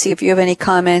to you and see if you have any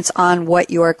comments on what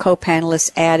your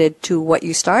co-panelists added to what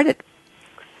you started.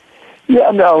 Yeah,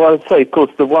 no, I would say, of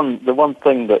course, the one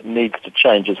thing that needs to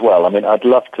change as well. I mean, I'd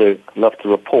love to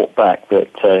report back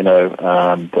that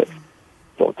that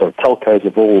the telcos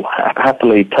have all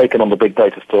happily taken on the big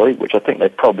data story, which I think they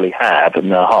probably have in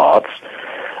their hearts.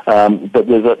 But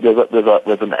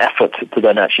there's an effort to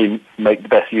then actually make the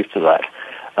best use of that.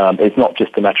 It's not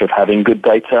just a matter of having good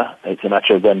data; it's a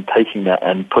matter of then taking that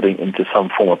and putting it into some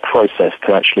form of process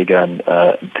to actually go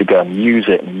and use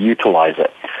it and utilize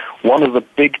it. One of the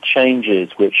big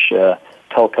changes which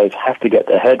telcos have to get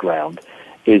their head around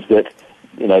is that,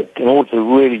 in order to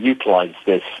really utilize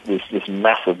this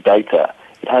massive data,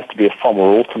 it has to be a far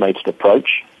more automated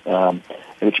approach,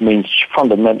 which means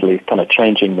fundamentally kind of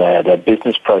changing their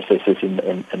business processes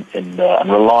and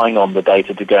relying on the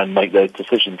data to go and make those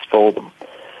decisions for them.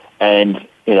 And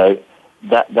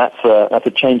that's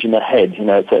a change in the head.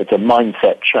 It's a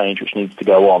mindset change which needs to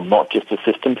go on, not just a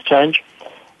systems change.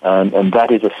 And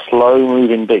that is a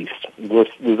slow-moving beast.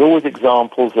 There's always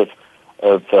examples of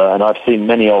and I've seen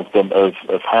many of them, of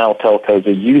how telcos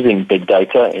are using big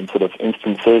data in sort of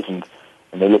instances, and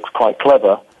it looks quite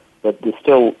clever, but there's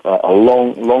still a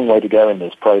long way to go in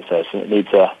this process, and it needs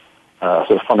a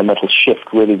sort of fundamental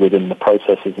shift really within the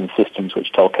processes and systems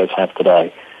which telcos have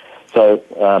today. So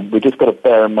we've just got to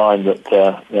bear in mind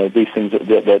that these things,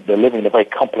 they're living in a very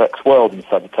complex world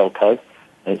inside the telco.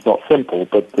 And it's not simple,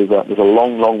 but there's a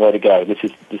long way to go. This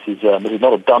is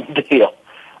not a done deal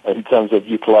in terms of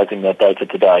utilizing their data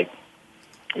today.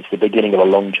 It's the beginning of a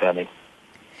long journey.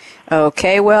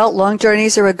 Okay, well, long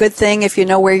journeys are a good thing if you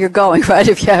know where you're going, right?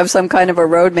 If you have some kind of a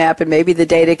roadmap, and maybe the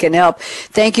data can help.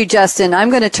 Thank you, Justin. I'm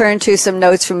going to turn to some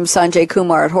notes from Sanjay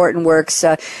Kumar at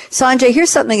Hortonworks. Sanjay, here's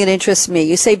something that interests me.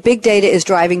 You say big data is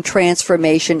driving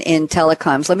transformation in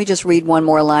telecoms. Let me just read one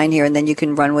more line here, and then you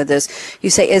can run with this. You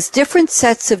say, as different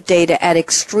sets of data at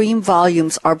extreme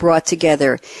volumes are brought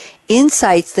together,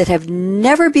 insights that have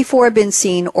never before been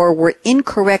seen or were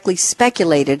incorrectly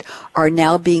speculated are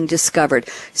now being discovered.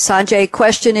 Sanjay,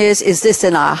 question is this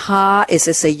an aha? Is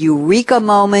this a eureka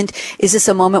moment? Is this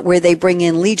a moment where they bring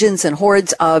in legions and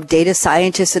hordes of data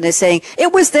scientists and are saying,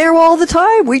 it was there all the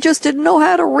time, we just didn't know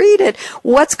how to read it?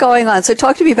 What's going on? So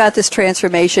talk to me about this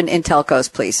transformation in telcos,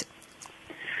 please.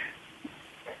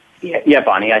 Yeah,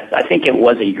 Bonnie, I think it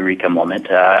was a eureka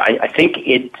moment. I think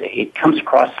it comes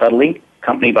across subtly,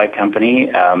 company by company,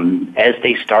 as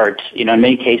they start. In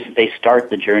many cases, they start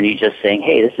the journey just saying,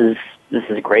 "Hey, this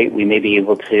is great. We may be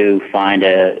able to find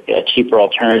a cheaper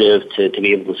alternative to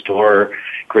be able to store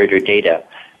greater data."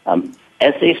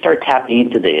 As they start tapping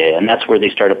into data, and that's where they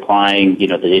start applying, the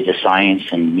data science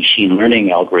and machine learning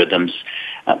algorithms.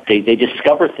 They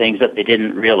discover things that they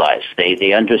didn't realize.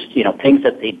 They understand, things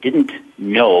that they didn't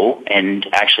know, and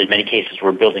actually, in many cases,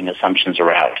 were building assumptions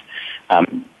around.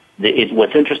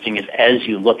 What's interesting is as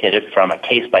you look at it from a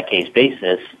case-by-case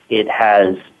basis, it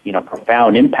has,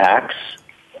 profound impacts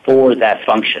for that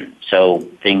function. So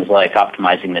things like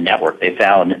optimizing the network. They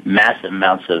found massive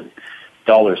amounts of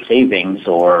dollar savings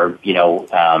or,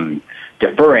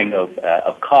 deferring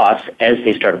of costs as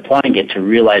they start applying it to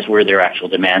realize where their actual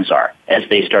demands are, as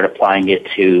they start applying it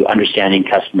to understanding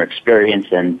customer experience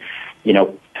and,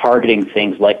 targeting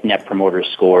things like Net Promoter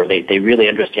Score. They really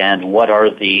understand what are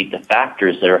the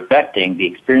factors that are affecting the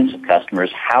experience of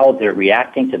customers, how they're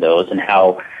reacting to those, and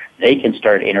how they can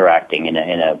start interacting in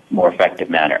a more effective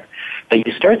manner. But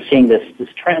you start seeing this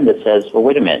trend that says, well,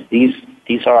 wait a minute, these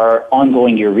are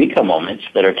ongoing eureka moments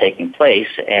that are taking place,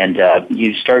 and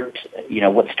you start,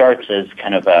 what starts as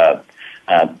kind of a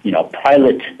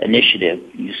pilot initiative,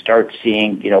 you start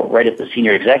seeing, right at the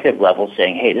senior executive level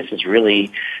saying, hey, this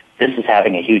is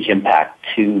having a huge impact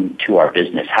to our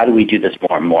business. How do we do this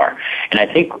more and more? And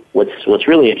I think what's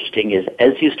really interesting is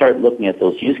as you start looking at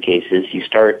those use cases, you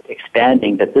start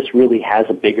expanding that this really has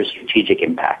a bigger strategic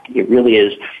impact. It really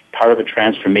is part of a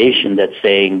transformation that's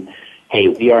saying, hey,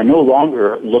 we are no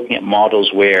longer looking at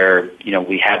models where,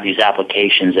 we have these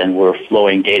applications and we're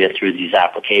flowing data through these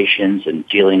applications and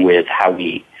dealing with how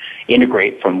we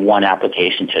integrate from one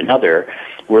application to another.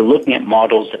 We're looking at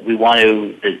models that we want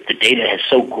to, the data is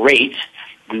so great,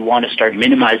 we want to start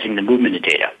minimizing the movement of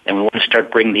data, and we want to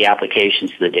start bringing the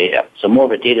applications to the data. So more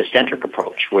of a data-centric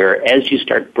approach, where as you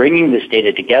start bringing this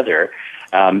data together,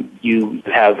 you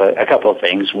have a couple of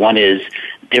things. One is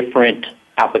different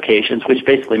applications, which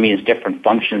basically means different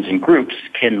functions and groups,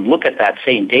 can look at that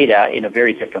same data in a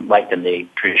very different light than they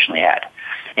traditionally had.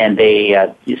 And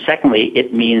secondly,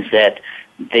 it means that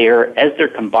as they're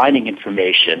combining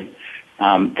information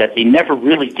that they never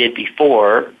really did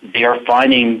before, they are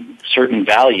finding certain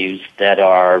values that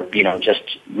are,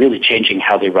 just really changing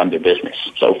how they run their business.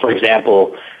 So, for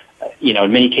example, in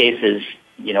many cases,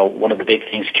 one of the big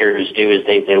things carriers do is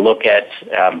they look at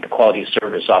the quality of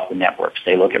service off the networks.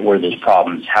 They look at where there's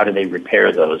problems, how do they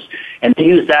repair those, and they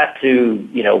use that to,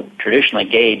 traditionally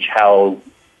gauge how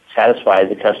satisfied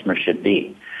the customer should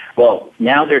be. Well,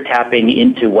 now they're tapping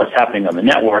into what's happening on the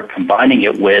network, combining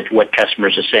it with what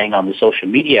customers are saying on the social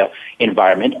media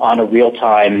environment on a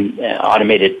real-time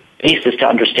automated basis to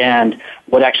understand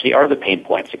what actually are the pain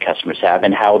points that customers have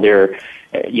and how they're,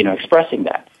 expressing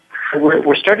that.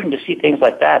 We're starting to see things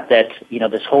like that,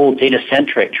 this whole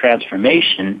data-centric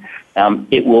transformation,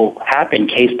 it will happen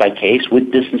case by case with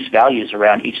business values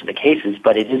around each of the cases,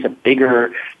 but it is a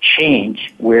bigger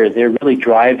change where they're really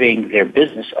driving their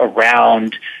business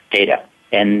around data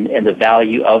and the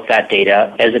value of that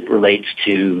data as it relates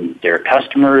to their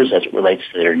customers, as it relates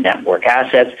to their network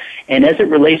assets, and as it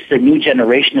relates to the new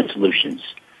generation of solutions,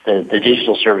 the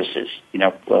digital services.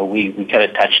 We kind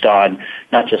of touched on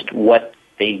not just what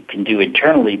they can do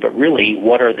internally, but really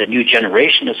what are the new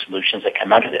generation of solutions that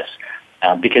come out of this.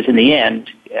 Because in the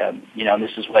end, and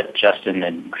this is what Justin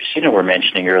and Christina were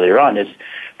mentioning earlier on, is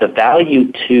the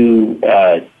value to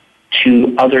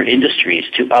other industries,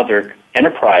 to other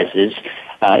enterprises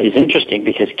is interesting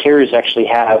because carriers actually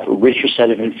have a richer set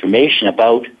of information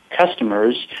about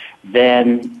customers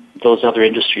than those other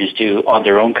industries do on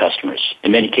their own customers.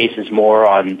 In many cases, more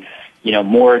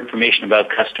information about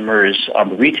customers on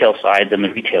the retail side than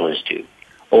the retailers do,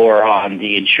 or on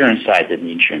the insurance side than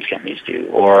the insurance companies do,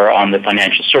 or on the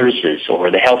financial services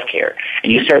or the healthcare.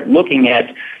 And you start looking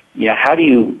at how do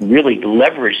you really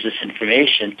leverage this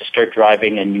information to start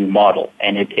driving a new model?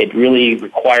 And it really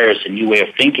requires a new way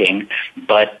of thinking,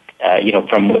 but,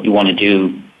 from what you want to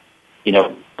do,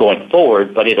 going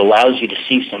forward, but it allows you to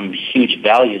see some huge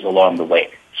values along the way,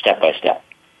 step by step.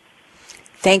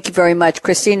 Thank you very much.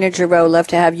 Christina Giroux, love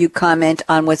to have you comment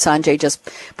on what Sanjay just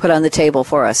put on the table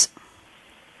for us.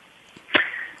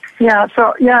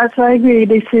 So I agree.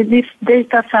 This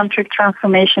data-centric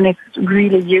transformation is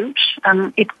really huge,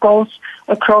 and it goes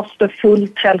across the full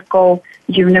telco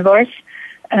universe.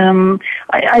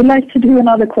 I like to do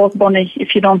another quote, Bonnie,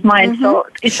 if you don't mind. Mm-hmm. So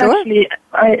it's sure. actually,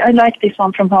 I like this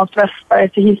one from Hans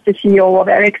Westberg. So he's the CEO of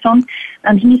Ericsson,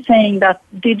 and he's saying that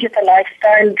digital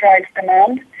lifestyle drives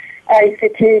demand,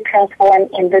 ICT transform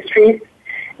industries,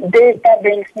 data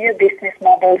brings new business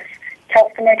models,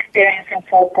 customer experience in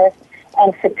focus,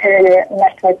 and superior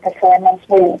network performance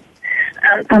wins.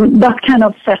 And that kind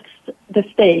of sets the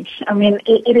stage. I mean,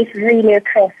 it is really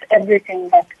across everything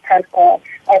that telco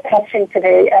are touching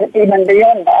today, and even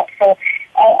beyond that. So,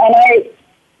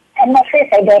 I'm not sure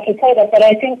if I dare to say that, but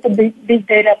I think the big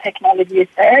data technology is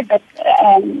there. But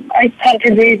I tend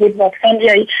to agree with what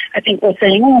Sanjay, I think, was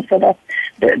saying also, that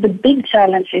the big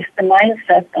challenge is the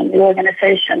mindset and the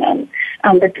organization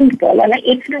and the people. And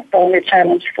it's not only a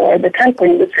challenge for the telco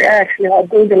industry. I actually had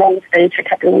Google on stage a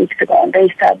couple of weeks ago, and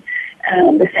they said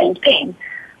the same thing.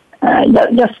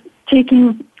 Just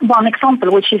taking one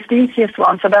example, which is the easiest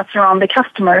one, so that's around the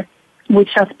customer, which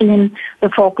has been the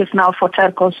focus now for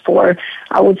telcos for,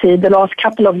 I would say, the last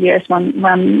couple of years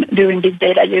when doing big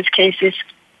data use cases.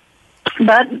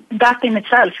 But that in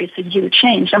itself is a huge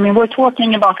change. I mean, we're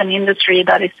talking about an industry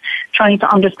that is trying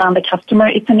to understand the customer.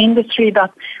 It's an industry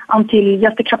that until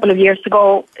just a couple of years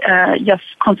ago just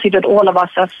considered all of us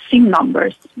as SIM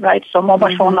numbers, right? So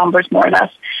mobile phone numbers, more or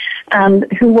less.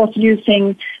 And who was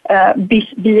using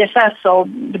BSS, so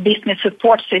the business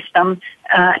support system,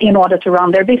 in order to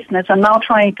run their business, and now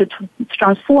trying to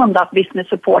transform that business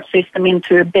support system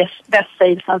into best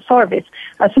sales and service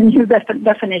as a new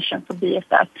definition for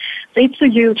BSS. So it's a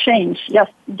huge change,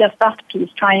 just that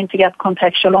piece, trying to get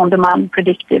contextual, on-demand,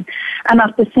 predictive. And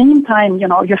at the same time,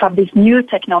 you have these new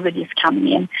technologies coming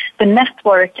in. The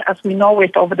network, as we know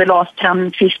it over the last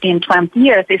 10, 15, 20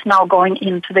 years, is now going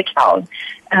into the cloud.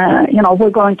 We're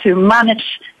going to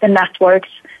manage the networks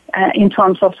in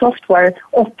terms of software,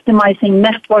 optimizing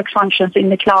network functions in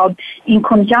the cloud in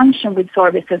conjunction with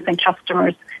services and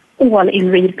customers, all in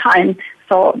real time.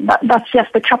 So that's just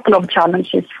a couple of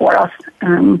challenges for us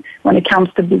when it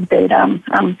comes to big data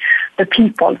and the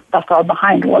people that are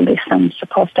behind all this and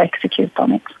supposed to execute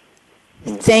on it.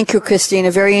 Thank you,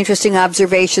 Christina. Very interesting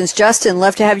observations. Justin,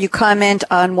 love to have you comment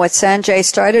on what Sanjay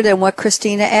started and what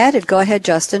Christina added. Go ahead,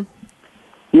 Justin.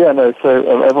 Yeah, no,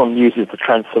 so everyone uses the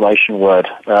transformation word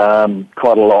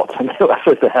quite a lot, and that's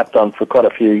what they have done for quite a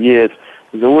few years.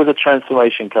 There's always a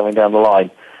transformation coming down the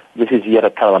line. This is yet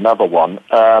another one.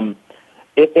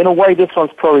 In a way, this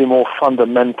one's probably more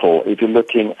fundamental if you're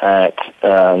looking at,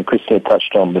 Christina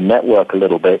touched on the network a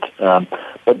little bit,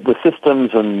 but the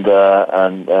systems and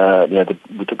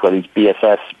we talk about these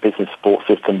BSS, business support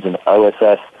systems, and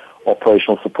OSS,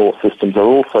 operational support systems, are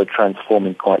also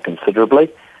transforming quite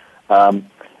considerably.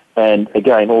 And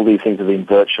again, all these things are being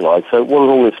virtualized. So what does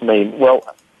all this mean? Well,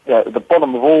 the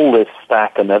bottom of all this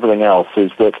stack and everything else is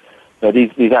that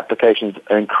these applications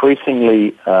are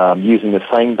increasingly using the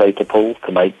same data pool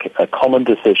to make common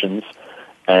decisions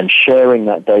and sharing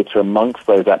that data amongst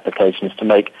those applications to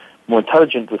make more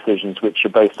intelligent decisions which are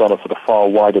based on a sort of far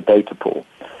wider data pool.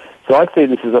 So I'd say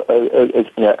this is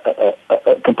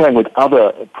comparing with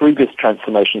other previous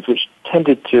transformations which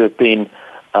tended to have been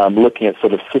looking at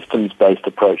sort of systems-based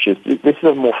approaches. This is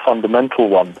a more fundamental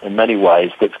one in many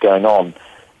ways that's going on.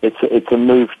 It's a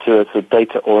move to a sort of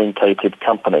data-orientated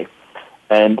company.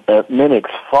 And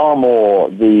mimics far more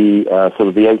the sort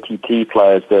of the OTT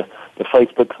players, the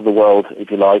Facebooks of the world, if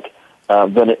you like,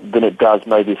 than it does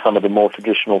maybe some of the more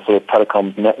traditional sort of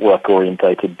telecom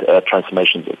network-orientated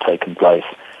transformations that have taken place.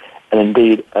 And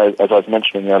indeed, as I was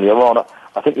mentioning earlier on,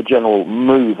 I think the general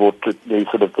move or the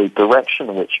sort of the direction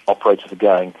in which operators are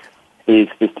going is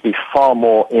to be far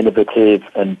more innovative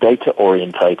and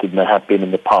data-orientated than they have been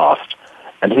in the past.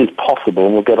 And it is possible,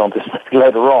 and we'll get on to this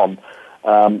later on,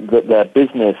 that their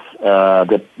business,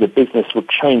 the business will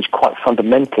change quite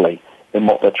fundamentally in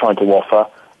what they're trying to offer,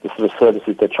 the sort of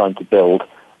services they're trying to build,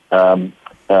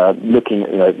 looking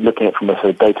at it from a sort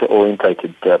of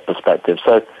data-orientated perspective.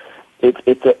 So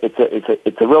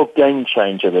it's a real game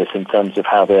changer, this, in terms of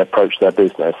how they approach their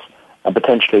business, and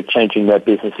potentially changing their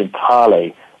business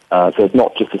entirely. So it's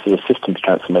not just a sort of systems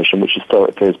transformation, which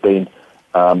historically has been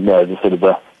the sort of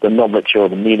the knowledge or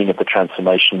the meaning of the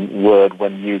transformation word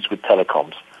when used with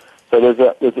telecoms. So there's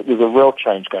a real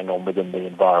change going on within the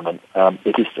environment.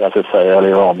 It is, as I say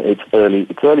earlier on, it's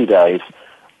early days,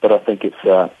 but I think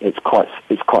it's quite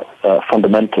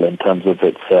fundamental in terms of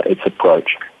its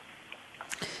approach.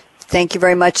 Thank you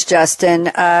very much, Justin.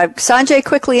 Sanjay,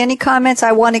 quickly, any comments?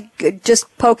 I want to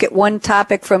just poke at one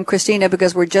topic from Christina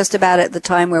because we're just about at the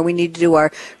time where we need to do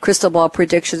our crystal ball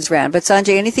predictions round. But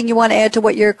Sanjay, anything you want to add to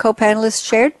what your co-panelists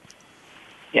shared?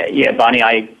 Yeah, Bonnie,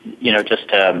 just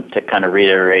to kind of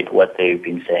reiterate what they've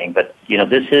been saying, but,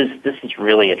 this is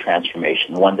really a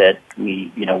transformation, one that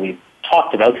we've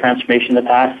talked about transformation in the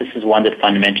past. This is one that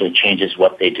fundamentally changes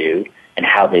what they do and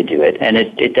how they do it. And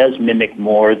it does mimic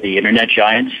more the internet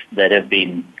giants that have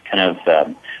been kind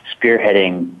of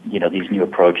spearheading, these new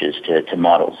approaches to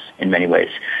models in many ways.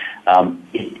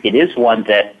 It is one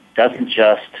that doesn't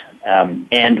just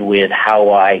end with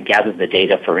how I gather the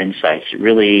data for insights. It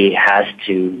really has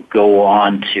to go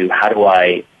on to how do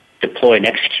I deploy and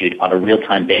execute on a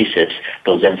real-time basis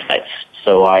those insights.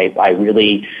 So I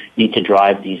really need to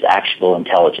drive these actionable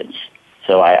intelligence.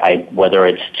 So I whether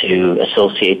it's to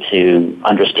associate to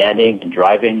understanding and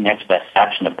driving next best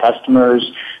action of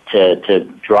customers, to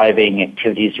driving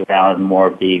activities around more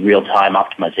of the real-time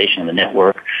optimization of the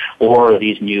network, or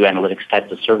these new analytics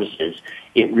types of services,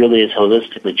 it really is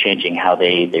holistically changing how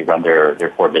they run their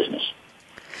core business.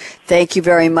 Thank you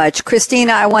very much.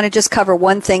 Christina, I want to just cover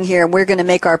one thing here, and we're going to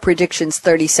make our predictions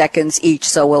 30 seconds each,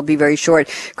 so we'll be very short.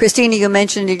 Christina, you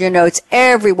mentioned in your notes,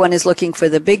 everyone is looking for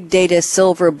the big data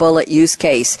silver bullet use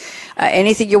case.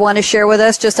 Anything you want to share with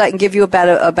us? Just I can give you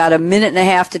about a minute and a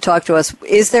half to talk to us.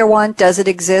 Is there one? Does it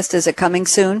exist? Is it coming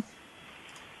soon?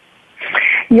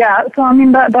 Yeah, so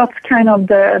that's kind of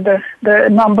the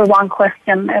number one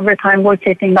question every time we're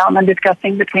sitting down and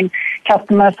discussing between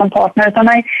customers and partners.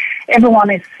 And everyone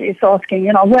is asking,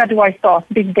 where do I start?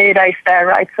 Big data is there,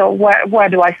 right? So where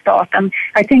do I start? And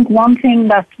I think one thing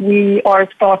that we are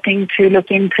starting to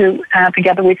look into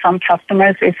together with some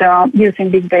customers is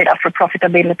using big data for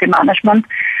profitability management,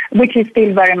 which is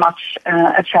still very much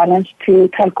a challenge to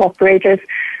telco operators.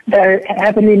 They're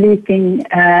heavily leaking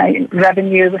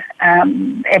revenue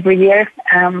every year,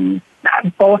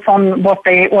 both on what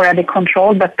they already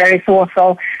control, but there is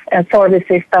also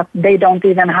services that they don't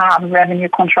even have revenue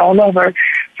control over.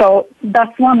 So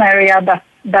that's one area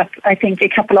that I think a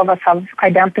couple of us have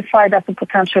identified as a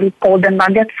potential golden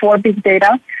nugget for big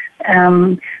data.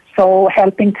 So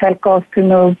helping telcos to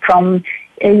move from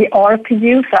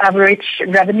ARPU, so average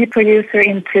revenue per user,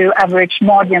 into average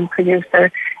margin per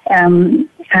user,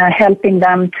 helping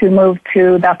them to move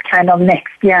to that kind of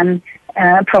next-gen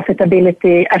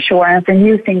profitability assurance and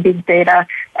using big data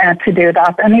to do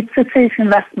that. And it's a safe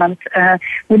investment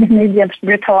with immediate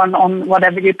return on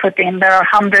whatever you put in. There are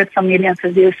hundreds of millions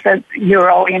of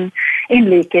euro in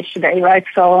leakage today, right?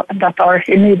 So that are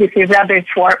immediately ready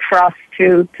for us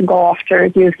to go after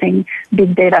using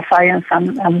big data science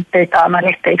and data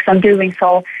analytics, and doing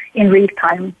so in real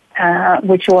time,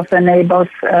 which also enables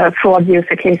fraud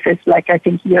user cases like I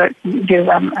think you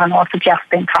and also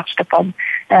Justin touched upon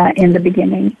in the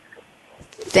beginning.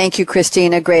 Thank you,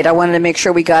 Christina. Great. I wanted to make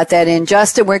sure we got that in.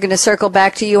 Justin, we're going to circle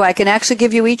back to you. I can actually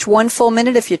give you each 1 full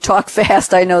minute if you talk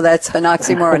fast. I know that's an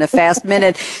oxymoron, a fast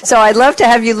minute. So I'd love to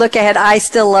have you look ahead. I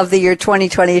still love the year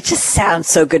 2020. It just sounds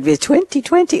so good with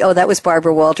 2020. Oh, that was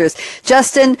Barbara Walters.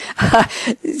 Justin,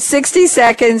 60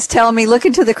 seconds. Tell me, look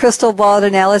into the crystal ball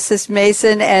analysis,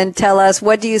 Mason, and tell us,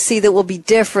 what do you see that will be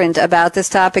different about this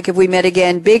topic if we met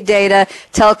again? Big data,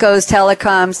 telcos,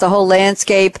 telecoms, the whole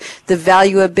landscape, the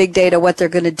value of big data, what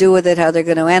they're going to do with it, how they're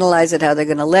going to analyze it, how they're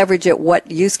going to leverage it, what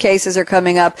use cases are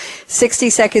coming up. 60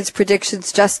 seconds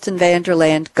predictions. Justin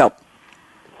Vanderland, go.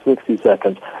 60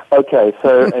 seconds. Okay,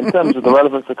 so in terms of the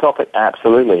relevance of the topic,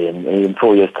 absolutely. In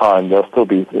 4 years' time, they'll still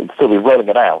be rolling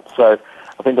it out. So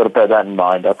I think you've got to bear that in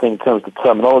mind. I think in terms of the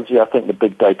terminology, I think the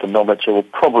big data knowledge will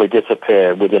probably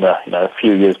disappear within a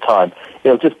few years' time.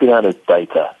 It'll just be known as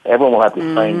data. Everyone will have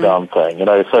the same darn thing,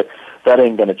 so that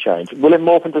ain't going to change. Will it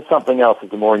morph into something else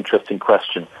is a more interesting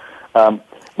question. Well,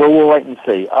 we'll wait and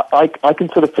see. I can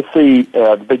sort of foresee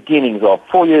the beginnings of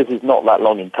 4 years is not that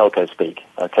long in telco speak,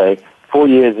 okay? 4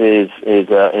 years is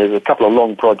a couple of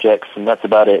long projects, and that's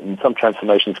about it, and some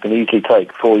transformations can easily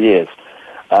take 4 years.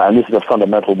 And this is a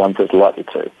fundamental one that's likely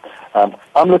to.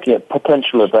 I'm looking at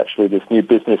potential of actually this new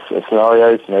business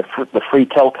scenarios, the free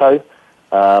telco,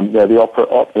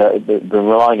 the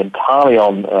relying entirely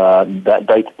on that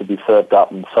data to be served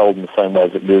up and sold in the same way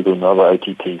as Google and other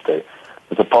OTTs do.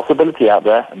 There's a possibility out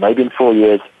there, and maybe in 4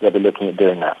 years they'll be looking at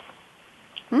doing that.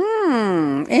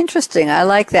 Interesting. I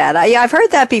like that. I've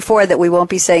heard that before, that we won't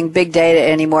be saying big data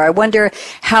anymore. I wonder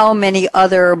how many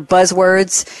other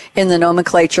buzzwords in the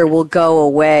nomenclature will go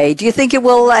away. Do you think it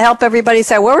will help everybody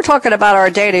say, well, we're talking about our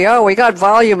data. Oh, we got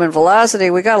volume and velocity.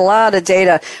 We got a lot of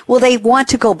data. Will they want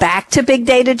to go back to big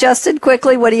data, Justin,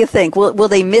 quickly? What do you think? Will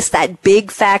they miss that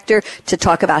big factor to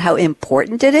talk about how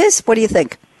important it is? What do you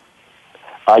think?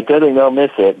 I don't think they'll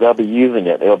miss it. They'll be using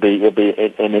it. It'll be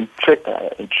an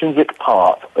intrinsic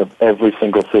part of every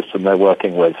single system they're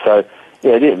working with. So,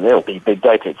 yeah, it'll be big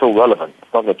data. It's all relevant.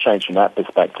 It's not going to change from that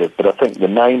perspective. But I think the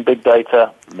name big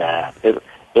data,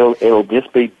 it'll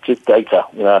just be just data.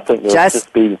 I think it'll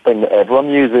just be the thing that everyone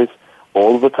uses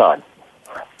all the time.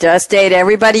 Just data.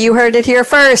 Everybody, you heard it here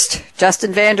first.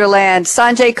 Justin Vanderland,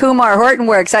 Sanjay Kumar,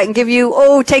 Hortonworks. I can give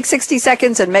you, take 60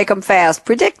 seconds and make them fast.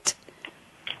 Predict.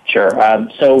 Sure.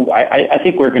 So I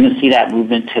think we're going to see that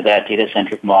movement to that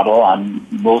data-centric model on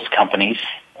most companies.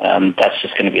 That's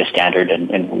just going to be a standard,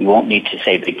 and we won't need to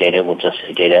say big data. We'll just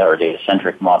say data or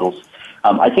data-centric models.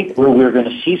 I think where we're going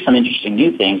to see some interesting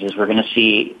new things is we're going to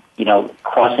see,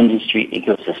 cross-industry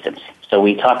ecosystems. So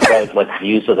we talk about the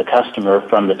views of the customer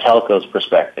from the telco's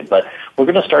perspective, but we're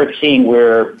going to start seeing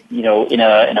where, in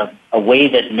a way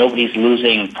that nobody's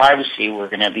losing privacy, we're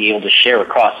going to be able to share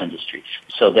across industries.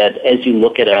 So that as you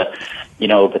look at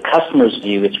the customer's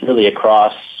view, it's really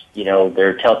across,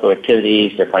 their telco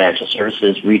activities, their financial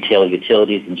services, retail,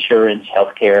 utilities, insurance,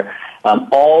 healthcare,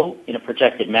 all in a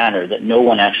protected manner that no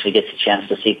one actually gets a chance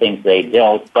to see things they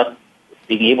don't, but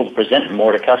being able to present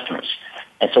more to customers.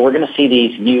 And so we're going to see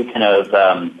these new kind of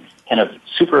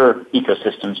super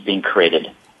ecosystems being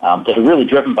created that are really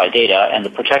driven by data and the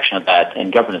protection of that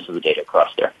and governance of the data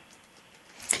across there.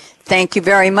 Thank you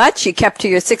very much. You kept to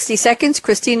your 60 seconds.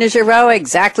 Christina Giroux,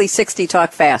 exactly 60.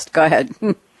 Talk fast. Go ahead.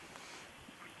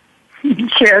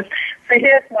 Cheers. So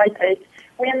here's my take.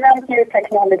 We invent new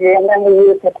technology and then we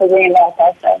use it to reinvent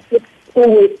ourselves. It's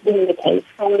always been the case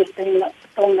from the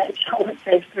Stone Age, I would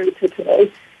say, through to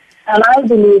today. And I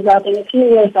believe that in a few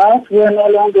years out, we're no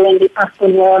longer in the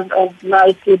Apple world of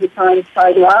nicely designed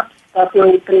side apps that we're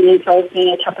opening and closing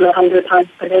a couple of hundred times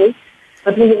per day.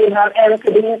 But we will have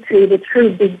entered into the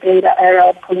true big data era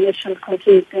of cognition,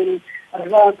 computing,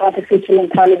 advanced artificial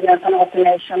intelligence, and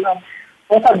automation of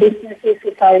both our businesses,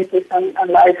 societies, and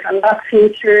life. And that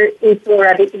future is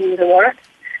already in the works.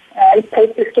 It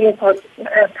takes the skin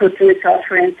protein research,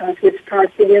 for instance, which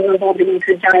turns the human body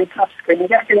into a giant touchscreen.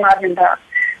 Just imagine that.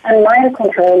 And mind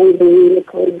control will be really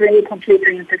cool, bringing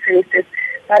computer interfaces.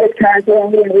 That is currently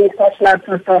only in research labs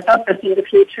and startups, but in the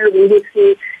future we will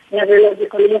see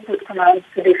neurological input commands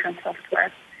to different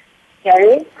software.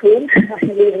 Gary, cool. I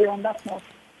leave you on that note.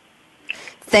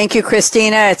 Thank you,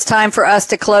 Christina. It's time for us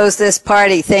to close this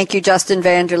party. Thank you, Justin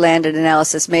Vanderland at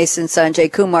Analysys Mason, Sanjay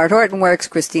Kumar at Hortonworks,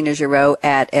 Christina Giroux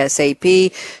at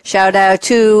SAP. Shout out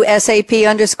to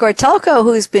SAP_Telco,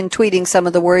 who's been tweeting some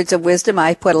of the words of wisdom.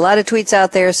 I put a lot of tweets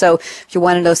out there, so if you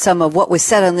want to know some of what was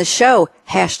said on the show,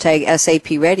 hashtag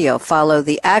SAP Radio. Follow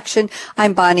the action.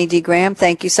 I'm Bonnie D. Graham.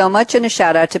 Thank you so much. And a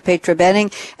shout out to Petra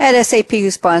Benning at SAP,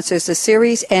 who sponsors the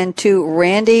series, and to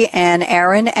Randy and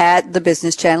Aaron at the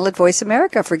Business Channel at Voice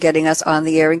America for getting us on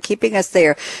the air and keeping us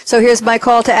there. So here's my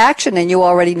call to action, and you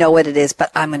already know what it is, but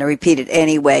I'm going to repeat it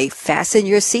anyway. Fasten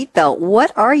your seatbelt.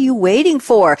 What are you waiting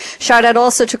for? Shout out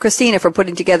also to Christina for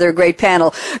putting together a great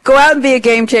panel. Go out and be a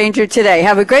game changer today.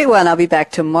 Have a great one. I'll be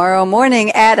back tomorrow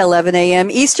morning at 11 a.m.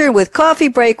 Eastern with Coffee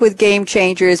Break with Game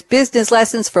Changers, Business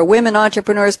Lessons for Women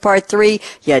Entrepreneurs Part 3.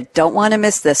 You don't want to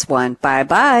miss this one.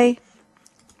 Bye-bye.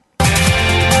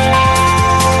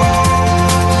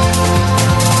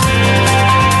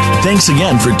 Thanks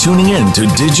again for tuning in to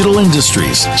Digital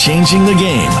Industries, Changing the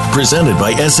Game, presented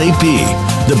by SAP.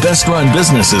 The best-run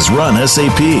businesses run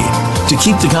SAP. To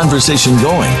keep the conversation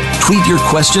going, tweet your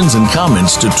questions and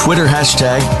comments to Twitter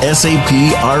hashtag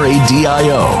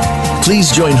 #SAPRADIO.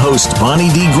 Please join host Bonnie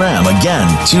D. Graham again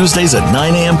Tuesdays at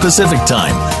 9 a.m. Pacific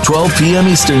Time, 12 p.m.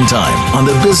 Eastern Time on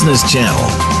the Business Channel.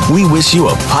 We wish you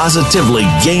a positively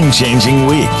game-changing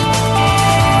week.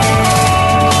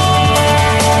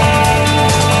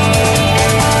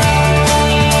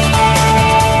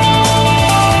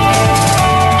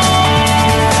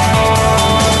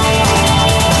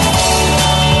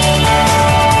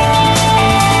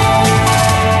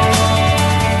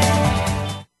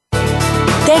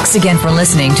 Thanks again for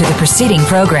listening to the preceding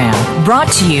program brought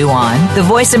to you on the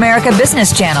Voice America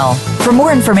Business Channel. For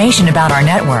more information about our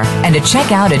network and to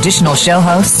check out additional show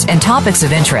hosts and topics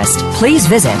of interest, please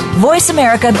visit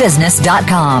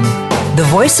voiceamericabusiness.com. The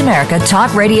Voice America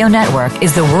Talk Radio Network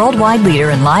is the worldwide leader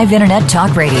in live Internet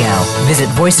talk radio. Visit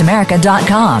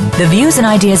voiceamerica.com. The views and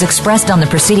ideas expressed on the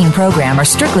preceding program are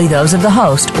strictly those of the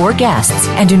host or guests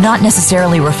and do not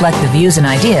necessarily reflect the views and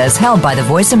ideas held by the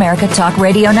Voice America Talk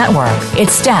Radio Network,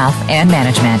 its staff, and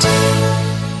management.